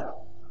shepherd.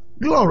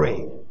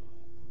 Glory.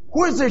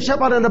 Who is the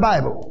shepherd in the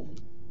Bible?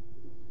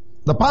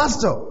 The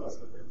pastor.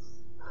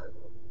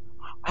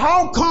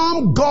 How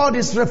come God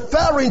is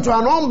referring to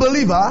an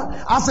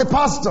unbeliever as a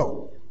pastor?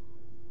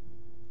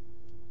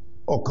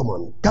 Oh, come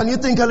on. Can you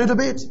think a little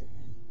bit?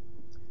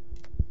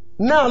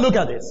 Now look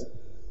at this.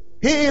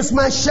 He is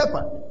my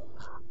shepherd,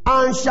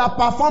 and shall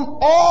perform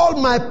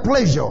all my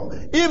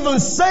pleasure, even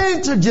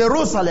saying to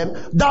Jerusalem,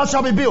 thou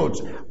shalt be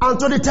built, and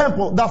to the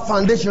temple, that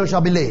foundation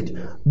shall be laid.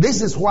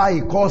 This is why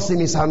he calls him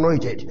his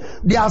anointed.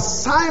 The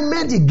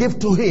assignment he gave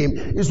to him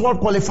is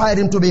what qualified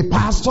him to be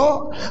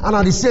pastor, and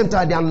at the same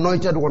time, the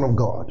anointed one of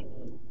God.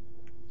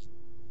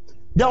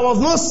 There was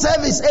no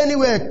service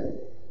anywhere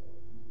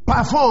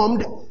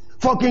performed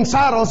for King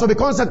Cyrus to be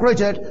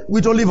consecrated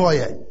with olive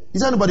oil.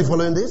 Is anybody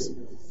following this?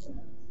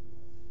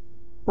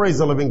 Praise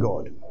the living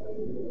God.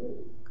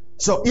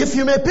 So if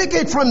you may pick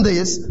it from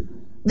this,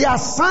 the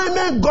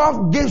assignment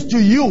God gives to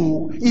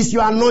you is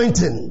your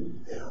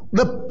anointing.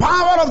 The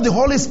power of the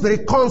Holy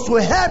Spirit comes to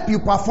help you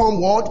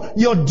perform what?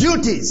 Your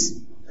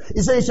duties.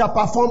 He says, you shall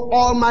perform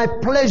all my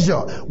pleasure.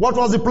 What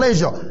was the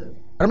pleasure?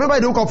 Remember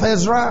the book of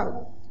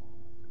Ezra?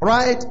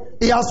 Right?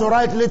 He has to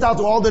write later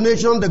to all the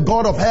nations, the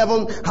God of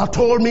heaven had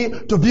told me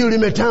to build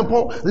him a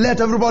temple. Let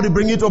everybody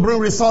bring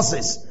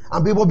resources.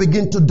 And people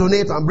begin to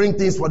donate and bring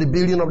things for the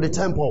building of the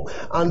temple.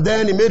 And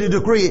then he made a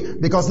decree,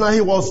 because now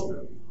he was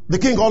the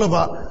king all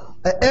over.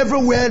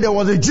 Everywhere there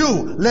was a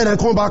Jew, let them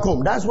come back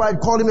home. That's why I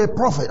call him a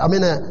prophet.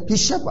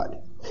 His shepherd.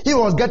 He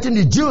was getting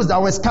the Jews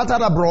that were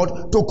scattered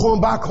abroad to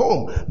come back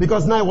home.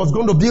 Because now he was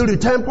going to build the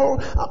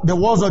temple, the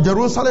walls of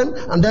Jerusalem,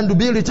 and then to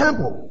build the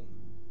temple.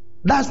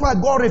 That's why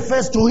God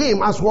refers to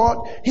him as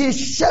what? His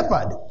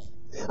shepherd.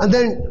 And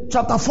then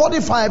chapter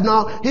 45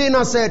 now, he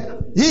now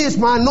said, he is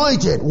my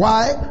anointed.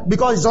 Why?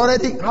 Because he's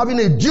already having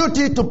a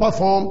duty to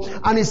perform.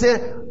 And he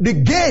said, the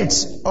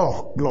gates,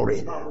 oh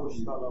glory.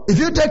 If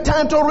you take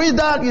time to read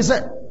that, you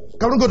say,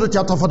 can we go to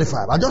chapter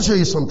 45? I'll just show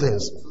you some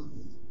things.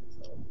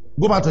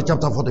 Go back to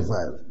chapter 45.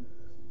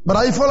 But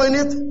are you following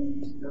it?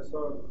 Yes,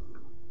 sir.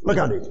 Look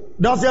at it.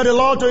 Thus saith the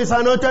Lord to his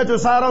anointed, to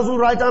Cyrus, whose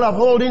right hand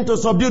uphold him, to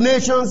subdue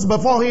nations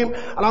before him,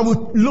 and I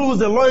will loose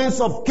the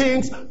loins of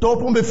kings to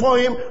open before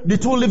him the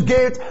two-leaf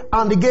gate,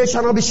 and the gate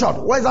shall not be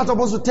shut. What is that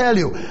supposed to tell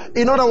you?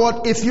 In other words,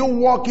 if you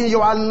walk in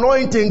your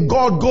anointing,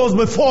 God goes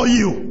before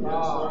you.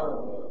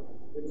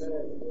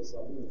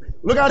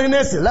 Look at the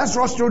next thing. Let's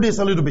rush through this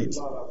a little bit.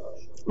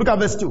 Look at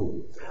verse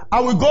 2.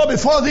 I will go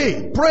before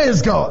thee.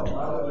 Praise God.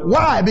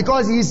 Why?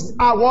 Because he's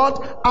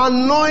what?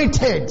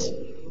 Anointed.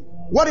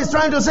 What he's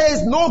trying to say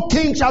is, no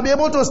king shall be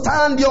able to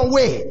stand your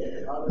way.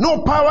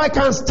 No power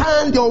can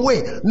stand your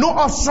way. No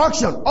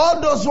obstruction. All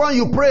those when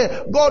you pray,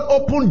 God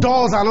open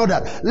doors and all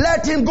that.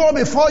 Let him go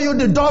before you.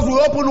 The doors will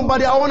open by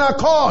their own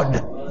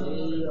accord.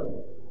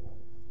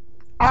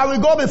 I will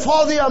go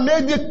before thee and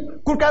make the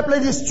crooked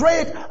places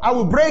straight. I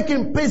will break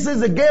in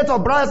pieces the gate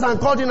of brass and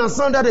cut in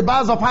asunder the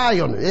bars of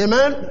iron.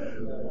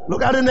 Amen.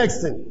 Look at the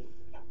next thing.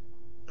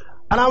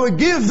 And I will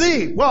give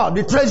thee, well,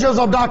 the treasures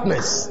of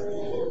darkness,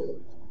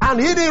 and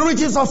hidden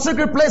riches of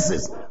secret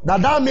places,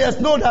 that thou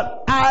mayest know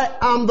that I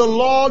am the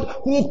Lord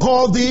who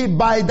called thee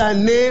by thy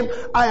name.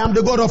 I am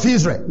the God of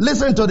Israel.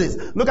 Listen to this.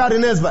 Look at the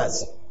next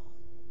verse.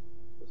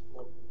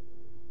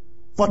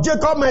 For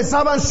Jacob my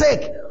servant's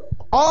sake,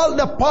 all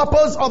the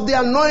purpose of the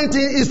anointing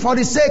is for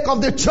the sake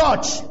of the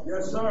church.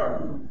 Yes,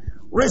 sir.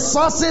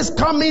 Resources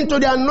come into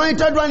the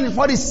anointed one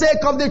for the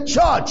sake of the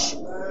church.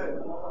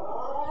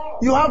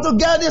 You have to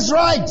get this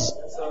right.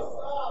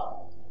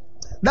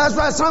 That's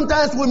why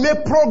sometimes we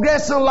make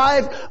progress in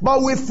life,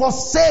 but we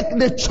forsake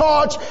the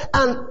church,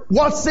 and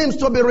what seems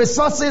to be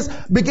resources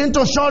begin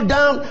to shut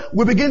down.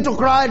 We begin to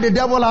cry, the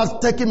devil has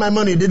taken my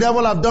money. The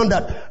devil has done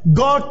that.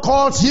 God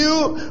calls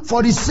you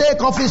for the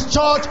sake of his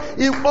church.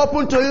 He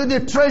opened to you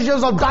the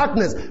treasures of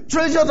darkness.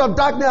 Treasures of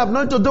darkness have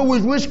nothing to do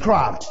with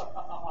witchcraft.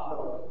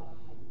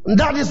 And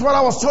that is what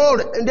I was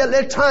told in the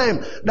late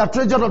time, that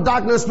treasures of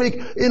darkness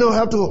speak,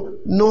 have to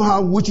know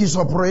how witches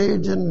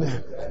operate.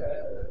 And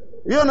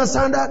you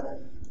understand that?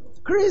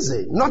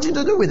 Crazy. Nothing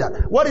to do with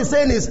that. What he's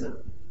saying is,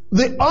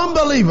 the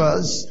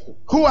unbelievers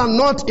who are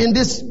not in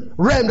this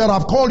realm that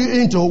I've called you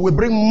into will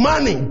bring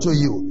money to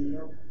you.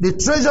 The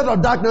treasure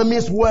of darkness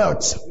means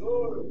wealth.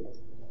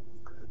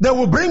 They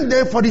will bring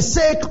them for the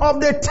sake of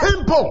the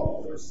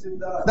temple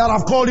that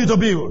I've called you to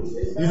build.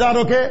 Is that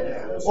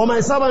okay? For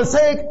my servant's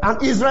sake,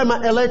 and Israel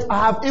my elect, I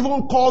have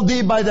even called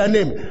thee by thy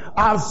name.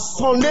 I have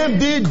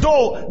surnamed thee,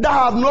 though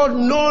thou have not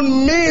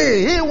known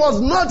me. He was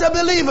not a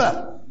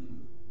believer,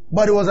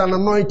 but he was an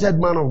anointed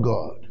man of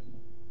God.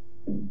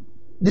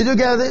 Did you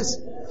get this?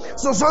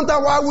 So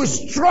sometimes why we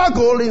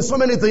struggle in so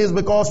many things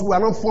because we are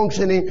not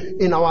functioning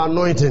in our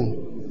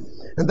anointing.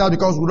 And that's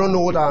because we don't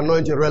know what our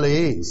anointing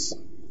really is.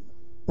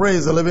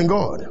 Praise the living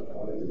God.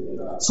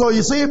 So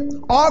you see,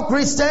 all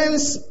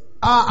Christians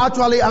are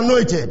actually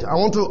anointed. I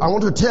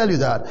want to tell you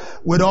that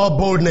with all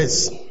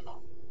boldness.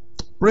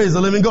 Praise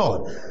the living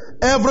God.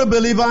 Every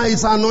believer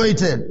is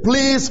anointed.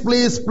 Please,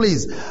 please,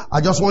 please.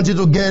 I just want you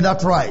to get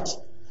that right.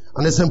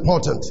 And it's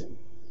important.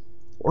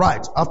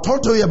 Right. I've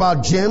talked to you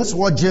about James,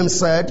 what James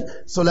said.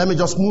 So let me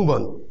just move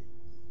on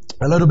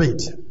a little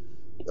bit.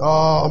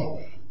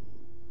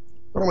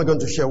 What am I going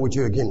to share with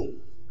you again?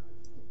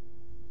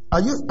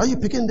 Are you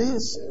picking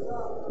this?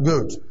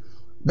 Good.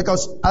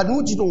 Because I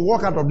want you to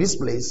walk out of this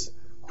place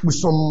with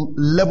some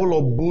level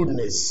of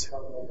boldness.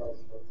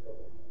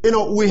 You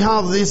know, we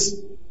have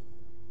this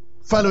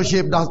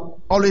fellowship that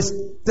always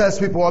tells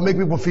people or make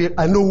people feel,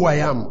 I know who I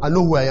am. I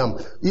know who I am.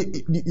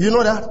 You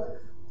know that?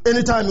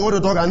 Anytime you want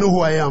to talk, I know who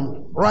I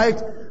am. Right?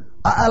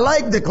 I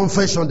like the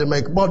confession they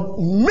make, but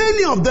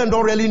many of them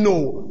don't really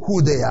know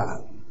who they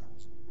are.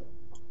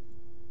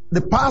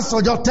 The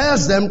pastor just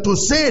tells them to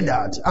say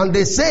that, and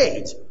they say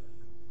it.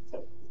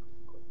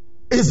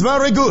 It's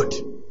very good.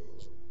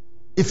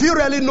 If you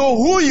really know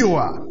who you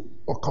are,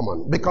 oh come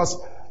on,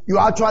 because you're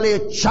actually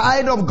a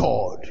child of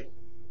God.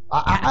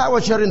 I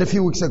was sharing a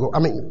few weeks ago,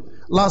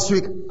 last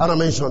week, and I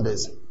mentioned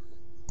this.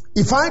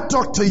 If I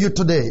talk to you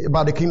today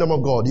about the kingdom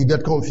of God, you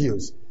get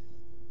confused.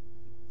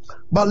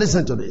 But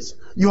listen to this.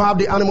 You have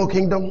the animal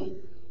kingdom.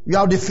 You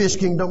have the fish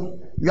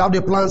kingdom. You have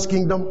the plants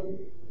kingdom.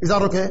 Is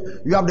that okay?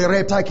 You have the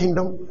reptile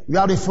kingdom. You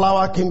have the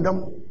flower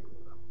kingdom.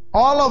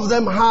 All of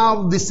them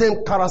have the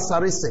same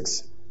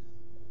characteristics.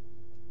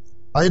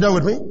 Are you there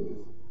with me?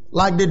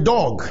 Like the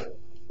dog.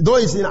 Though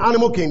it's in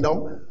animal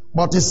kingdom,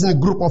 but it's in a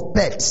group of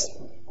pets.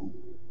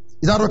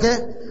 Is that okay?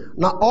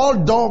 Now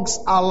all dogs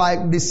are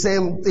like the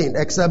same thing,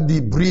 except the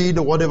breed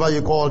or whatever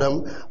you call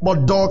them.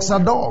 But dogs are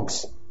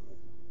dogs.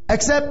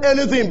 Except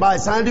anything by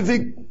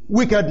scientific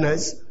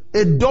wickedness,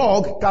 a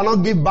dog cannot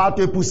give birth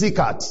to a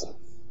pussycat.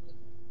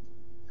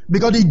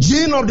 Because the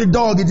gene of the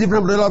dog is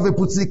different from that of a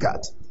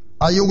pussycat.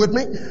 Are you with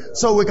me?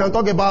 So we can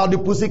talk about the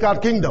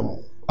pussycat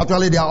kingdom.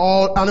 Actually, they are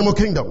all animal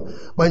kingdom.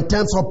 But in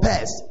terms of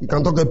pests, you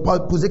can talk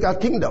about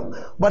pussycat kingdom.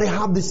 But they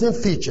have the same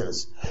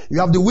features. You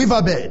have the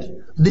weaver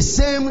bird, the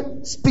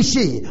same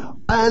species,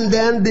 and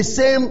then the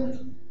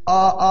same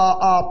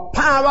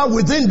power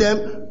within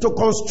them to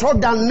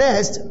construct their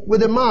nest with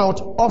the mouth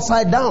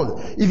upside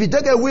down. If you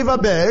take a weaver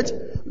bird,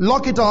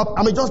 lock it up,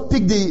 just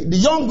pick the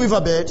young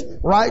weaver bird,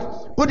 right?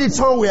 Put it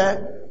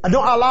somewhere and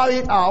don't allow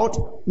it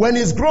out. When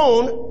it's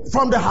grown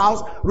from the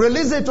house,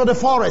 release it to the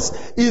forest.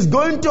 It's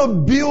going to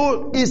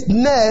build its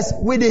nest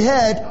with the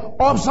head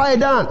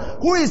upside down.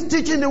 Who is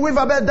teaching the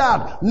weaver bird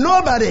that?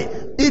 Nobody.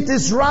 It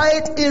is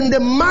right in the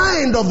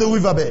mind of the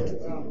weaver bird.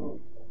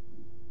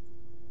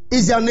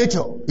 It's their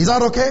nature. Is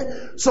that okay?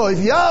 So if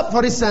you have,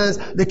 for instance,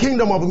 the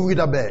kingdom of the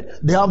weaver bird,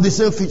 they have the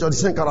same feature, the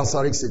same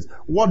characteristics.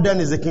 What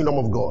then is the kingdom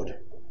of God?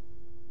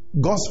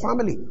 God's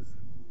family.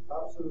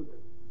 Absolutely.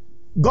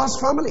 God's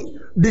family.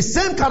 The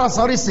same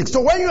characteristics.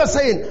 So when you are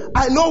saying,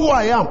 I know who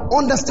I am,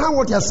 understand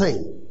what you are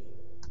saying.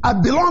 I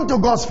belong to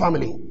God's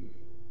family.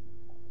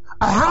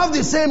 I have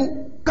the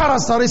same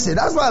characteristics.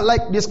 That's why I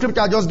like the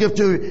scripture I just gave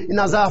to you in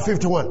Isaiah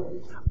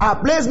 51. I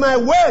place my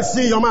words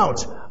in your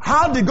mouth.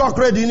 How did God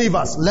create the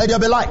universe? Let there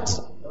be light.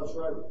 That's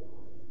right.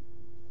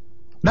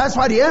 That's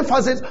why the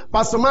emphasis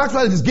Pastor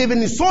Maxwell is giving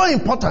is so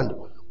important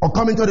of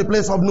coming to the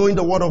place of knowing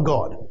the Word of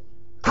God.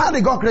 How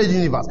did God create the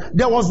universe?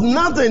 There was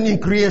nothing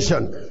in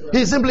creation.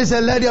 He simply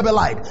said, let there be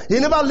light. He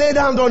never laid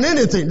hands on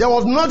anything. There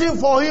was nothing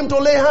for him to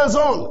lay hands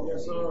on.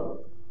 Yes, sir.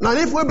 Now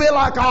if we be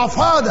like our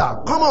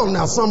Father, come on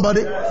now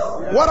somebody.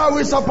 What are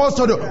we supposed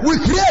to do? We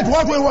create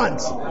what we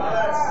want.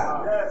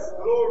 Yes.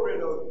 Glory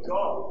to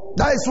God.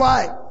 That is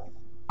why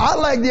I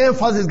like the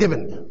emphasis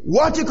given.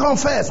 What you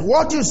confess,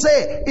 what you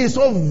say is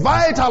so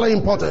vitally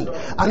important.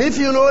 And if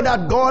you know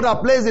that God has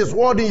placed His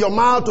word in your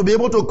mouth to be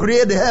able to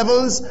create the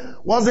heavens,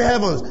 what's the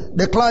heavens?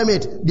 The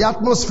climate, the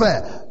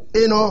atmosphere,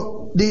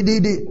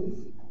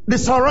 the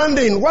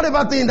surrounding,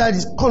 whatever thing that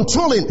is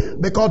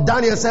controlling. Because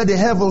Daniel said the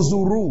heavens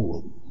do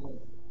rule.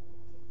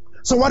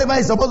 So whatever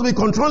is supposed to be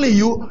controlling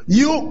you,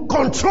 you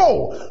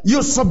control,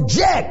 you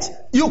subject,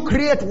 you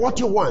create what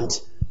you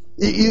want.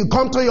 You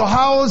come to your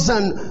house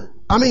and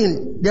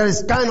there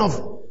is kind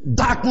of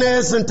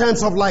darkness in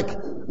terms of like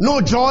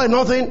no joy,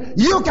 nothing.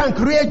 You can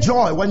create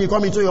joy when you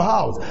come into your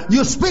house.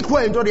 You speak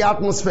well into the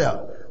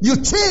atmosphere. You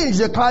change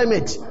the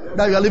climate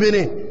that you are living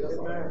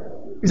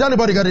in. Is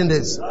anybody getting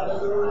this?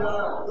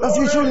 Because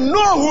you should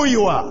know who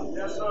you are.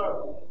 Yes, sir.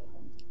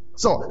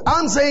 So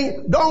I'm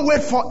saying don't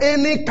wait for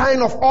any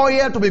kind of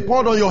oil to be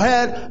poured on your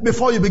head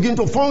before you begin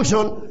to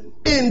function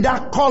in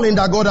that calling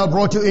that God has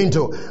brought you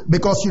into.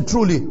 Because you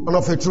truly, and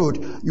of a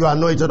truth, you are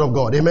anointed of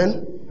God.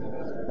 Amen?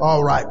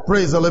 All right.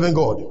 Praise the living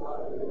God.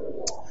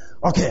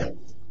 Okay.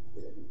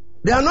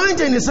 The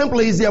anointing is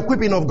simply is the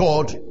equipping of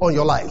God on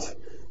your life.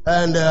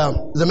 And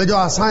the major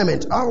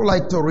assignment, I would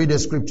like to read a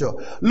scripture.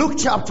 Luke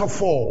chapter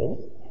 4.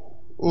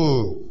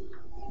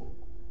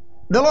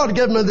 The Lord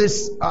gave me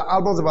this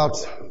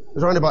almost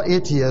around about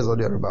 8 years or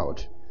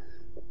thereabout.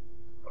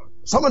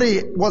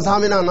 Somebody was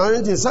having an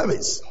anointing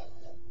service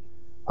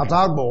at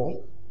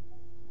Agbo.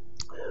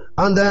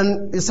 And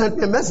then he sent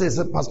me a message,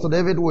 said, Pastor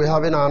David, we're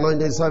having an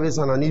anointing service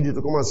and I need you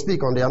to come and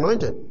speak on the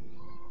anointed.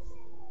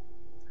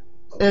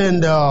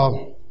 And I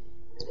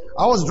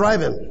was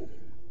driving.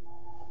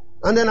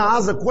 And then I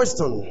asked the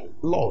question,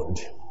 Lord,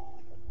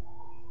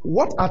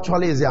 what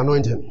actually is the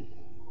anointing?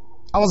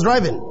 I was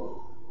driving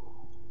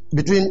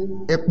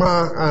between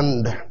Ekma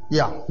and,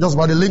 just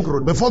by the link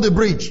road, before the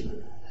bridge.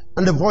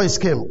 And the voice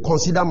came,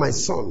 consider my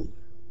son.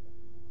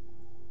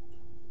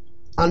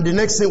 And the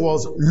next thing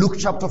was Luke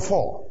chapter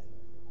 4,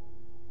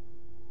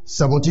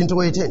 17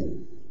 to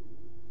 18.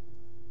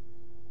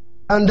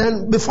 And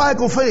then before I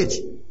could finish,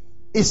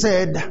 he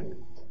said,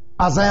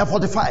 Isaiah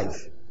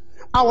 45.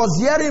 I was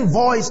hearing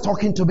voice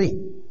talking to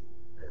me.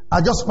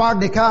 I just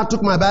parked the car,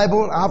 took my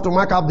Bible. I have to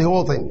mark up the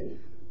whole thing.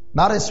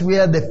 That is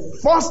where the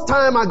first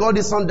time I got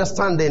this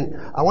understanding.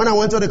 And when I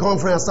went to the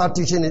conference and started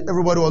teaching,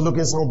 everybody was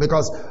looking so,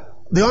 because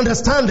the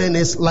understanding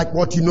is like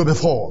what you know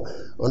before.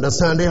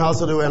 Understanding has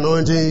to do with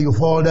anointing. You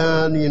fall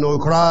down, you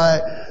cry,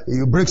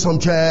 you break some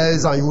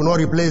chairs and you will not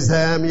replace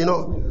them,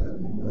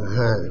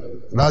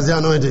 That's the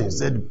anointing. He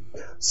said,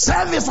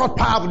 service was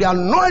powerful, the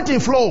anointing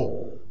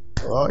flow.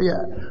 Oh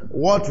yeah.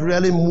 What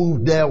really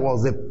moved there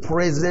was the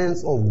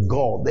presence of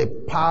God, the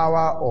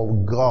power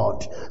of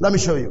God. Let me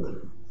show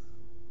you.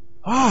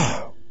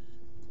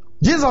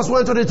 Jesus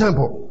went to the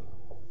temple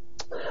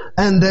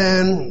and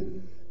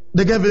then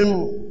they gave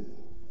him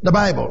the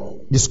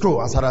Bible, the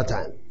scroll as at that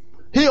time.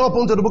 He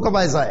opened to the book of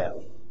Isaiah.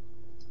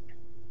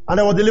 And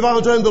they were delivered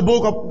unto him the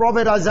book of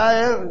prophet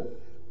Isaiah.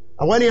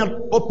 And when he had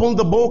opened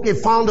the book, he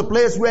found the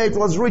place where it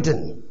was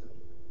written.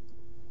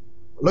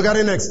 Look at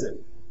it next.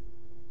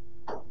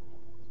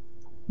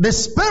 The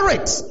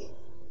Spirit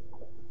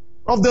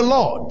of the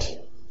Lord.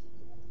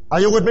 Are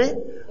you with me?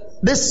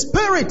 The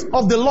Spirit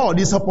of the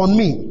Lord is upon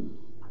me.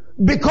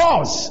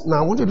 Because, now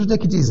I want you to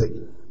take it easy.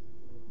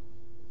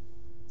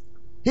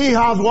 He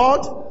has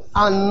what?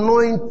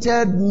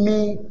 Anointed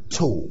me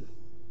to.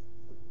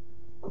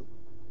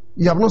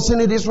 You have not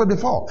seen it this way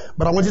before,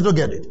 but I want you to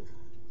get it.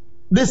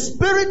 The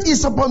Spirit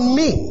is upon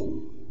me.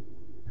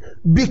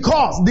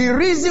 Because the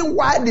reason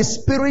why the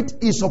Spirit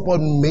is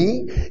upon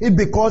me is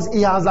because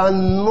He has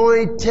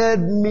anointed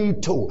me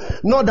too.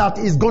 Not that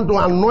He's going to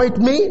anoint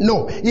me.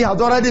 No, He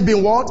has already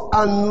been what?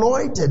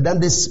 Anointed.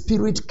 Then the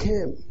Spirit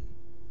came.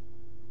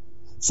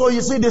 So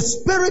you see, the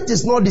Spirit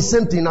is not the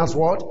same thing as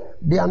what?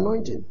 The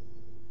anointing.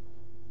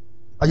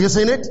 Are you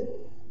saying it?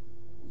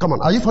 Come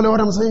on, are you following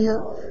what I'm saying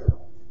here?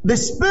 The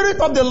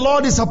Spirit of the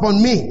Lord is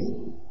upon me.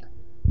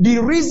 The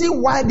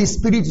reason why the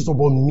Spirit is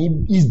upon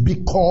me is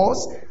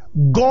because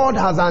God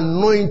has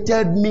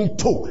anointed me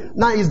too.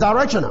 Now it's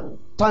directional.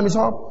 Time is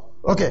up.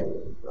 Okay.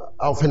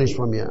 I'll finish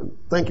from here.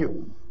 Thank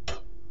you.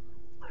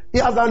 He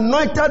has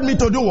anointed me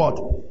to do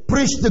what?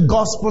 Preach the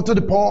gospel to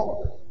the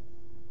poor.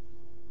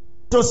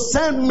 To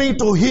send me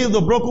to heal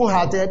the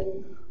brokenhearted.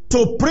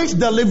 To preach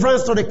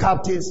deliverance to the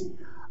captives.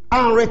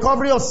 And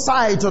recovery of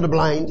sight to the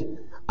blind.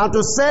 And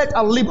to set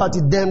at liberty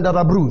them that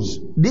are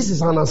bruised. This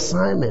is an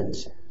assignment.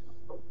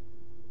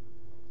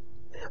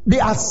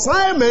 The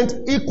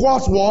assignment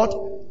equals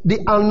what? The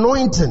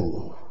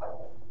anointing.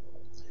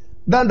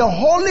 Then the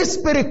Holy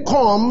Spirit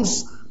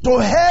comes to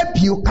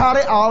help you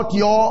carry out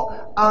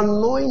your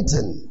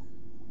anointing.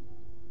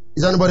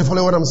 Is anybody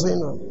following what I'm saying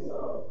now?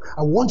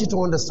 I want you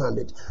to understand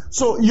it.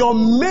 So your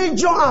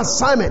major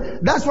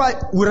assignment, that's why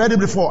we read it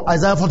before,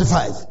 Isaiah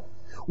 45.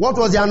 What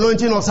was the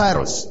anointing of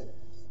Cyrus?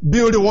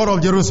 Build the wall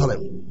of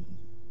Jerusalem.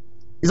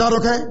 Is that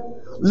okay?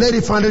 Lay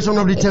the foundation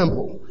of the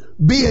temple.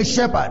 Be a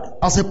shepherd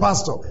as a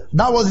pastor.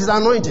 That was his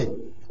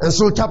anointing. And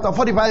so chapter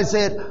 45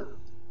 said,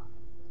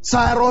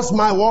 Cyrus,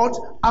 my what?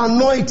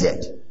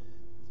 Anointed.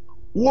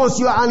 Once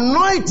you are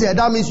anointed,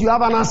 that means you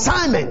have an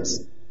assignment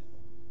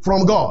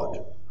from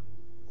God.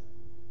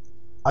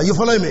 Are you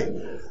following me?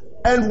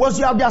 And once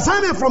you have the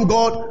assignment from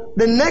God,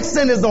 the next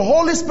thing is the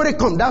Holy Spirit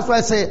comes. That's why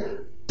I say,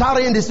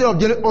 tarry in the state of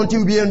Jerusalem until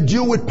you be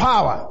endued with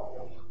power.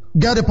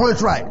 Get the point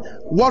right.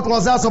 What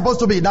was that supposed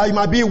to be? That you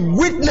might be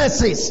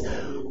witnesses.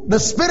 The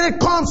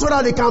Spirit comes so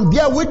that they can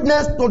bear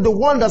witness to the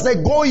one that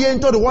said, go ye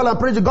into the world and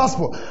preach the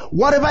gospel.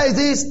 Whatever it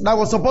is that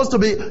was supposed to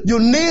be, you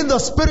need the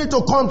Spirit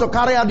to come to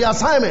carry out the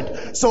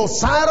assignment. So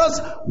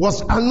Cyrus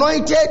was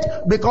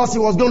anointed because he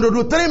was going to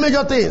do three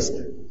major things.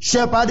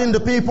 Shepherding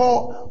the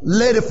people,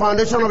 lay the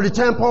foundation of the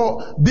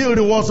temple, build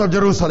the walls of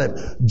Jerusalem.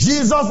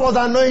 Jesus was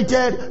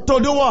anointed to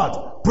do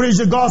what? Preach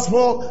the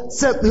gospel,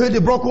 set the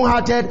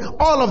brokenhearted,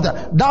 all of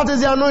that. That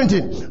is the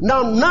anointing.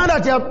 Now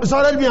that you have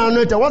already been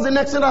anointed, what's the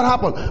next thing that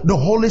happened? The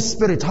Holy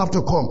Spirit have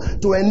to come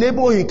to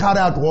enable him carry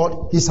out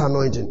what? His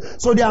anointing.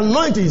 So the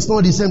anointing is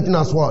not the same thing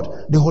as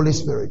what? The Holy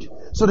Spirit.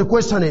 So the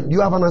question is, do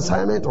you have an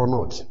assignment or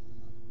not?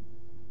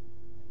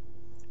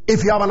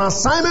 If you have an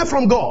assignment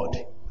from God,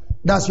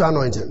 that's your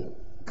anointing.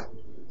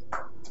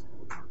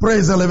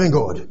 Praise the living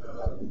God.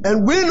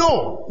 And we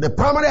know the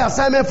primary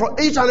assignment for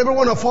each and every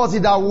one of us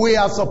is that we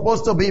are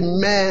supposed to be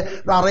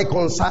men that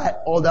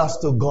reconcile others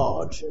to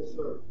God.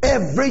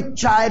 Every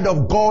child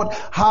of God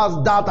has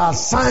that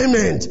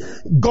assignment.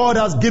 God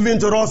has given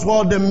to us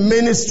what? The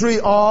ministry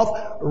of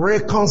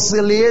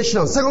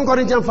reconciliation. 2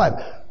 Corinthians 5.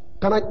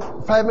 Can I,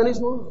 5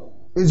 minutes more?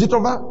 Is it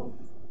over?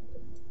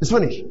 It's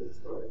finished.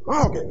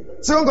 Oh, okay.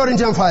 2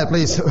 Corinthians 5,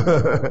 please.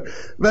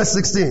 Verse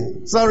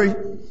 16. Sorry.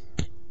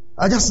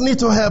 I just need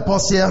to help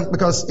us here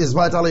because it's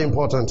vitally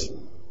important.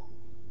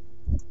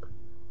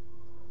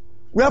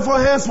 Wherefore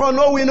henceforth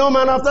know we no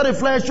man after the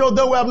flesh,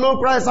 although we have known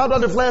Christ after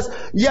the flesh,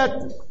 yet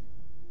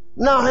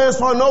now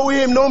henceforth know we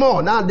him no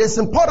more. Now it's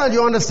important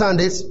you understand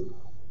this.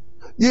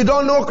 You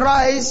don't know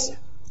Christ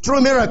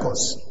through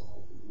miracles.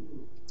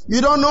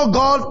 You don't know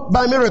God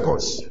by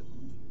miracles.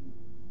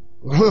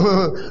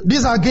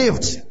 These are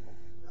gifts.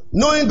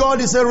 Knowing God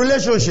is a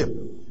relationship.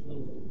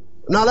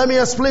 Now let me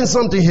explain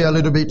something here a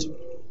little bit.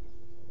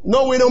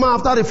 No, we know man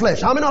after the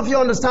flesh. How many of you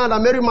understand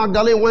that Mary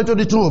Magdalene went to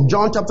the tomb,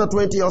 John chapter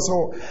 20 or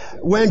so,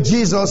 when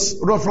Jesus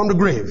rose from the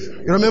grave?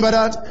 You remember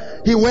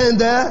that? He went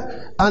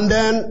there, and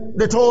then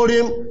they told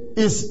him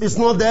it's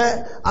not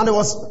there, and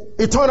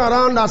he turned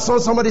around and saw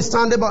somebody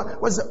standing,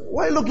 but what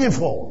are you looking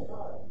for?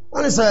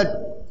 And he said,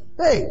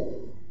 hey,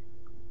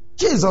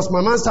 Jesus,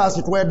 my master, as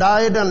it were,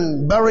 died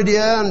and buried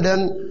here, and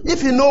then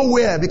if you know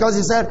where, because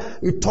he said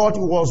he thought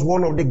he was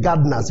one of the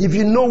gardeners. If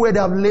you know where they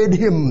have laid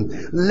him,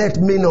 let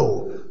me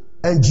know.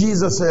 And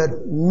Jesus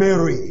said,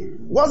 Mary.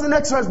 What's the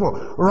next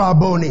response?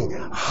 Rabboni.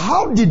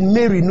 How did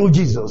Mary know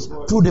Jesus?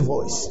 Through the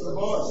voice.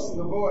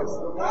 The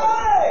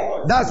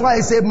voice. That's why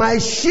he said, my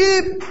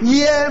sheep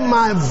hear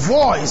my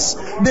voice.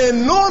 They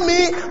know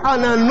me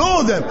and I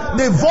know them.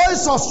 The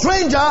voice of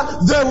stranger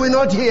they will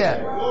not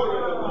hear.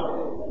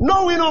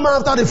 No, we know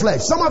man after the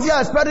flesh. Some of you are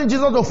expecting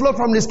Jesus to float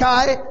from the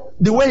sky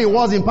the way he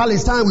was in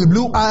Palestine with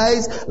blue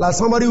eyes, like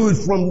somebody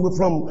who's from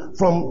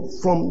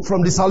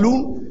the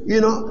saloon,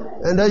 you know.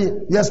 And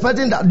then you're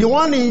expecting that. The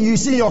one you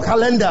see in your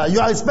calendar,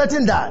 you are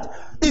expecting that.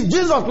 If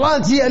Jesus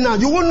lands here now,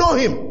 you won't know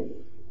him.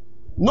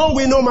 No,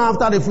 we know man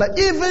after the flesh.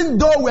 Even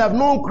though we have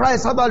known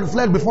Christ after the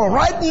flesh before,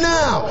 right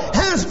now,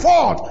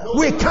 henceforth,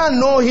 we can't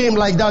know him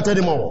like that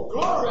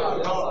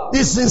anymore.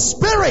 It's in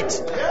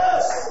spirit.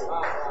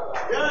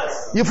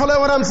 You follow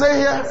what I'm saying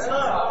here?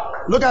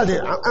 Look at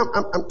it.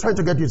 I'm trying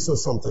to get you to say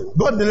something.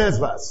 Go to the next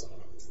verse.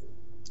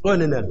 Go in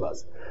the next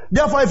verse.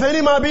 Therefore, if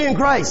any man be in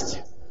Christ,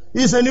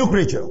 he is a new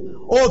creature.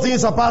 All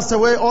things are passed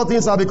away, all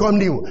things are become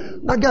new.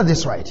 Now get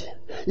this right.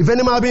 If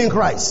any man be in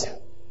Christ,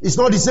 it's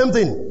not the same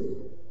thing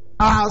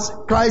as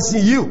Christ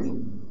in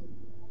you,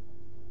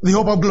 the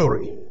hope of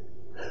glory.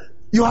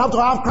 You have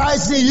to have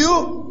Christ in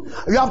you.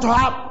 You have to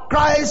have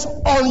Christ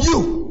on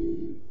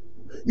you.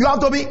 You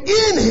have to be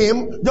in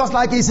him just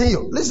like he's in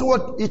you. Listen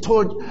what he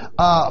told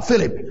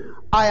Philip.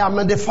 I am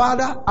in the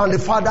Father and the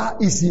Father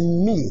is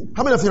in me.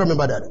 How many of you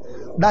remember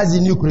that? That is the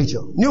new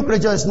creature. New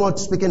creature is not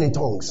speaking in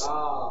tongues.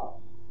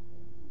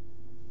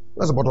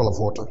 There's a bottle of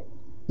water.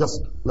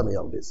 Just let me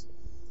have this.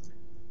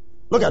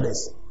 Look at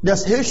this.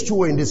 There's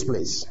H2O in this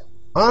place.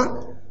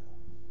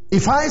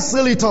 If I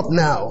seal it up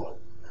now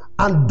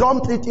and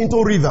dump it into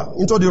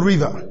the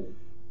river,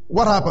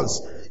 what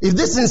happens? If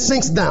this thing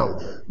sinks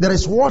down, there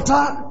is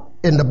water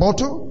in the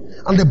bottle,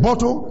 and the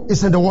bottle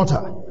is in the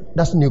water.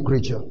 That's new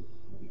creature.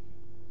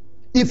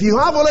 If you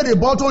have already a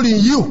bottle in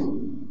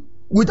you,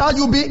 without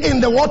you being in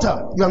the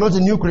water, you are not a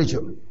new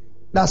creature.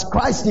 That's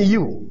Christ in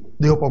you,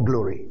 the hope of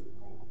glory.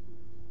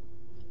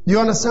 Do you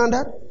understand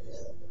that?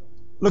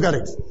 Look at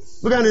it.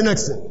 Look at the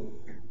next thing.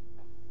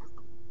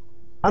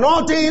 And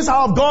all things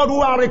are of God,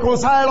 who are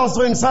reconciled us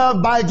to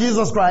himself by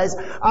Jesus Christ,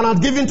 and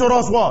have given to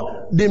us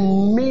what? The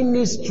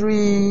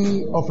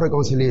ministry of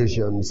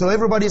reconciliation. So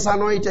everybody is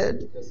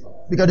anointed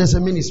because there's a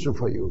ministry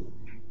for you.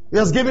 He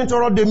has given to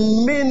us the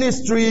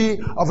ministry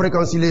of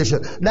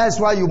reconciliation. That's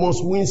why you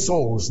must win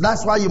souls.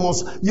 That's why you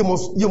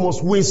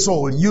must win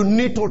souls. You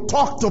need to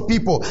talk to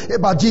people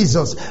about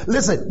Jesus.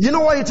 Listen, you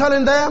know what you're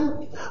telling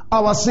them?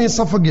 Our sins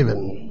are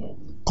forgiven.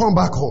 Come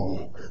back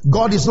home.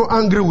 God is not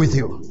angry with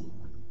you.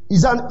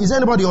 Is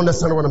anybody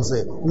understand what I'm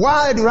saying?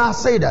 Why do I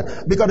say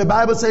that? Because the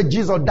Bible said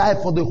Jesus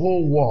died for the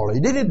whole world. He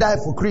didn't die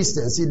for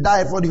Christians. He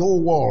died for the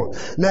whole world.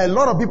 Now a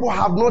lot of people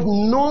have not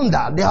known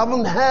that. They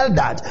haven't heard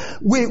that.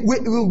 We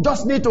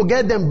just need to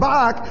get them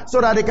back so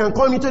that they can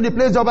come into the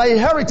place of our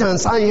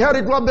inheritance and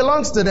inherit what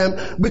belongs to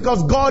them,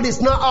 because God is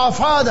not our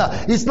Father.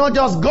 It's not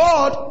just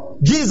God.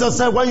 Jesus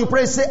said, when you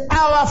pray, say,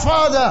 our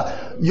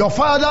Father. Your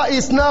Father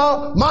is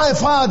now my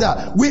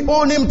Father. We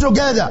own him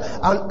together.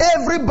 And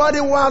everybody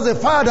who has a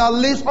father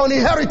lives on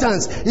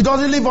inheritance. He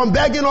doesn't live on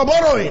begging or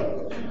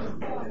borrowing.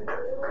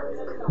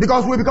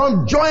 Because we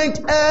become joint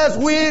heirs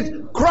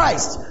with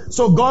Christ.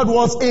 So God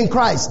was in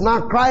Christ.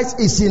 Now Christ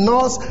is in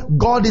us.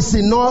 God is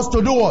in us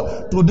to do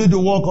what? To do the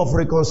work of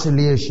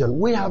reconciliation.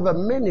 We have a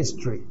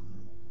ministry.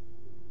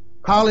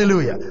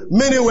 Hallelujah.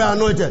 Many were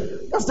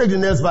anointed. Let's take the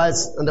next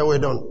verse and then we're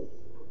done.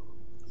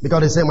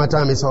 Because they say my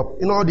time is up.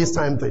 You know this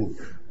time thing.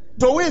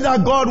 To which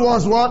that God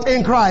was what?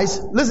 In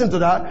Christ. Listen to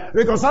that.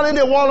 Reconciling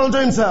the world unto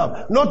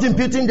himself, not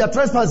imputing their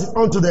trespasses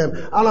unto them,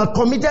 and hath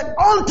committed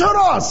unto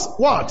us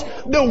what?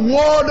 The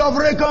word of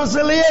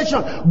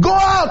reconciliation. Go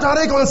out and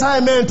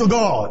reconcile men to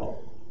God.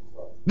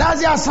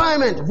 That's the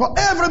assignment for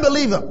every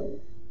believer.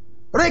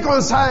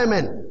 Reconcile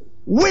men.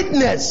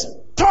 Witness.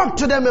 Talk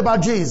to them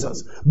about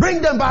Jesus.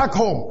 Bring them back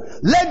home.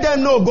 Let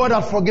them know God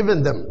has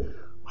forgiven them.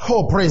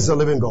 Oh, praise the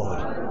living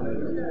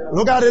God.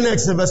 Look at the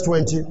next verse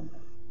 20.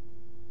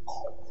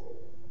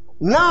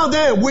 Now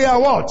then, we are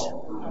what?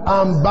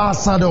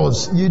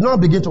 Ambassadors. You now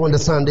begin to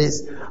understand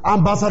this.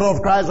 Ambassador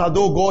of Christ,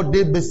 although God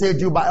did beseech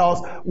you by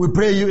us, we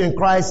pray you in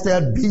Christ's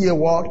stead, be a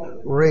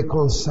what?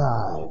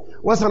 Reconcile.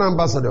 What's an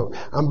ambassador?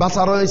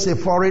 Ambassador is a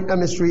foreign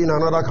emissary in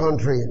another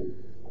country.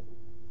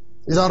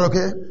 Is that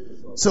okay?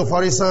 So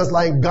for instance,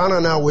 like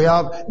Ghana now, we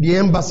have the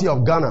embassy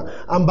of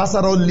Ghana.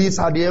 Ambassador lives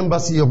at the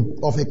embassy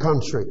of a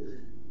country.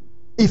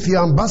 If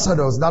you're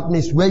ambassadors, that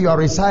means where you are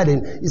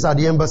residing is at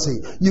the embassy.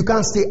 You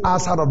can't stay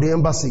outside of the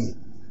embassy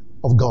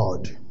of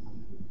God.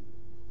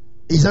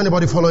 Is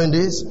anybody following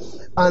this?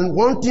 And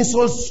one thing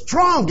so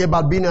strong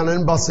about being an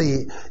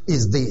embassy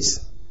is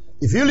this.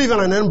 If you live in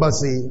an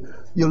embassy,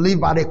 you live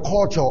by the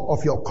culture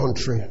of your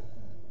country.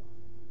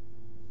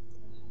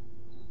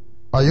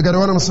 Are you getting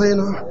what I'm saying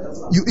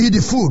now? You eat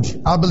the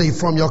food, I believe,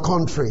 from your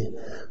country.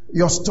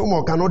 Your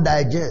stomach cannot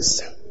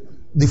digest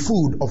the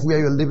food of where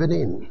you're living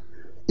in.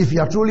 If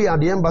you are truly at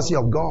the embassy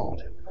of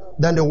God,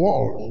 then the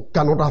world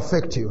cannot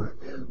affect you.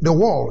 The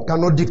world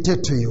cannot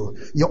dictate to you.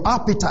 Your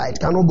appetite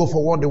cannot go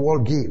for what the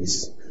world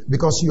gives,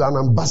 because you are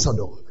an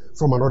ambassador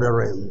from another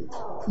realm.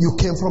 You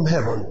came from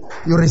heaven.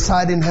 You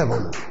reside in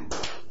heaven.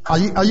 Are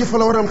you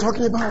following what I'm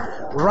talking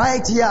about?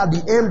 Right here at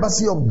the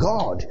embassy of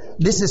God.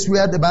 This is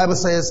where the Bible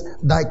says,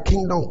 thy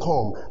kingdom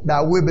come,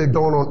 thy will be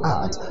done on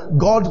earth.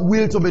 God's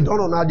will to be done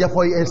on earth,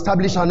 therefore he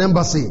established an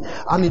embassy.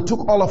 And he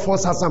took all of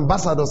us as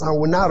ambassadors, and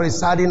we're now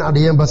residing at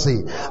the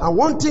embassy. And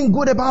one thing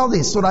good about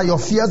this, so that your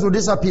fears will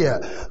disappear.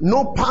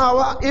 No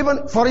power,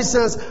 even for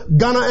instance,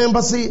 Ghana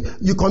embassy,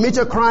 you commit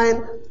a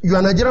crime, you are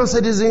a Nigerian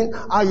citizen,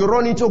 and you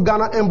run into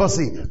Ghana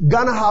embassy.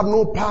 Ghana have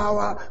no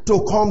power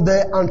to come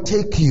there and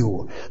take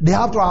you. They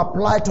have to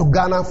apply to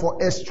Ghana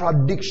for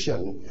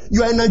extradition.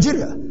 You are in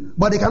Nigeria,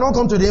 but they cannot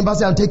come to the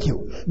embassy and take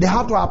you. They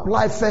have to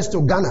apply first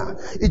to Ghana.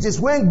 It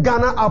is when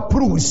Ghana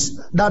approves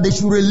that they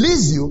should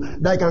release you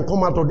that you can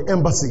come out of the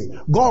embassy.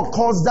 God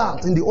calls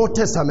that in the Old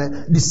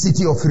Testament the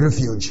city of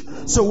refuge.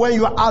 So when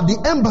you are at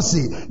the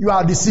embassy, you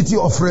are the city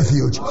of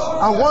refuge.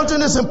 And one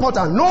thing is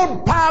important.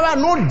 No power,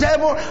 no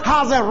devil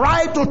has a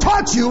right to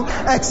touch you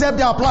except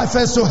they apply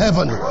first to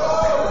heaven.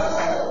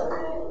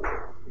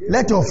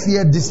 Let your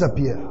fear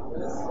disappear.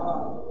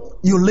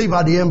 You live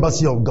at the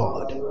embassy of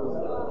God.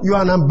 You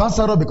are an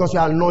ambassador because you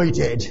are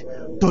anointed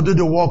to do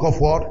the work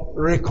of what?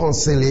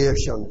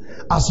 Reconciliation.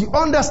 As you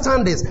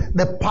understand this,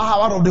 the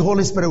power of the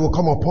Holy Spirit will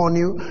come upon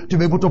you to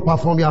be able to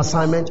perform your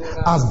assignment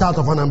as that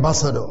of an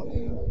ambassador.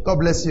 God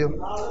bless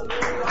you.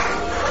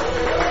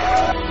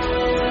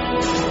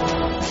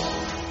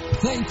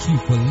 Thank you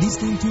for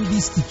listening to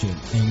this teaching,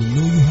 and we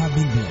know you have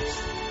been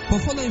blessed. For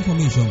further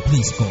information,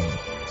 please call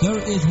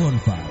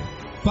 0815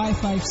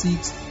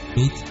 556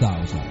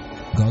 8000.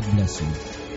 God bless you.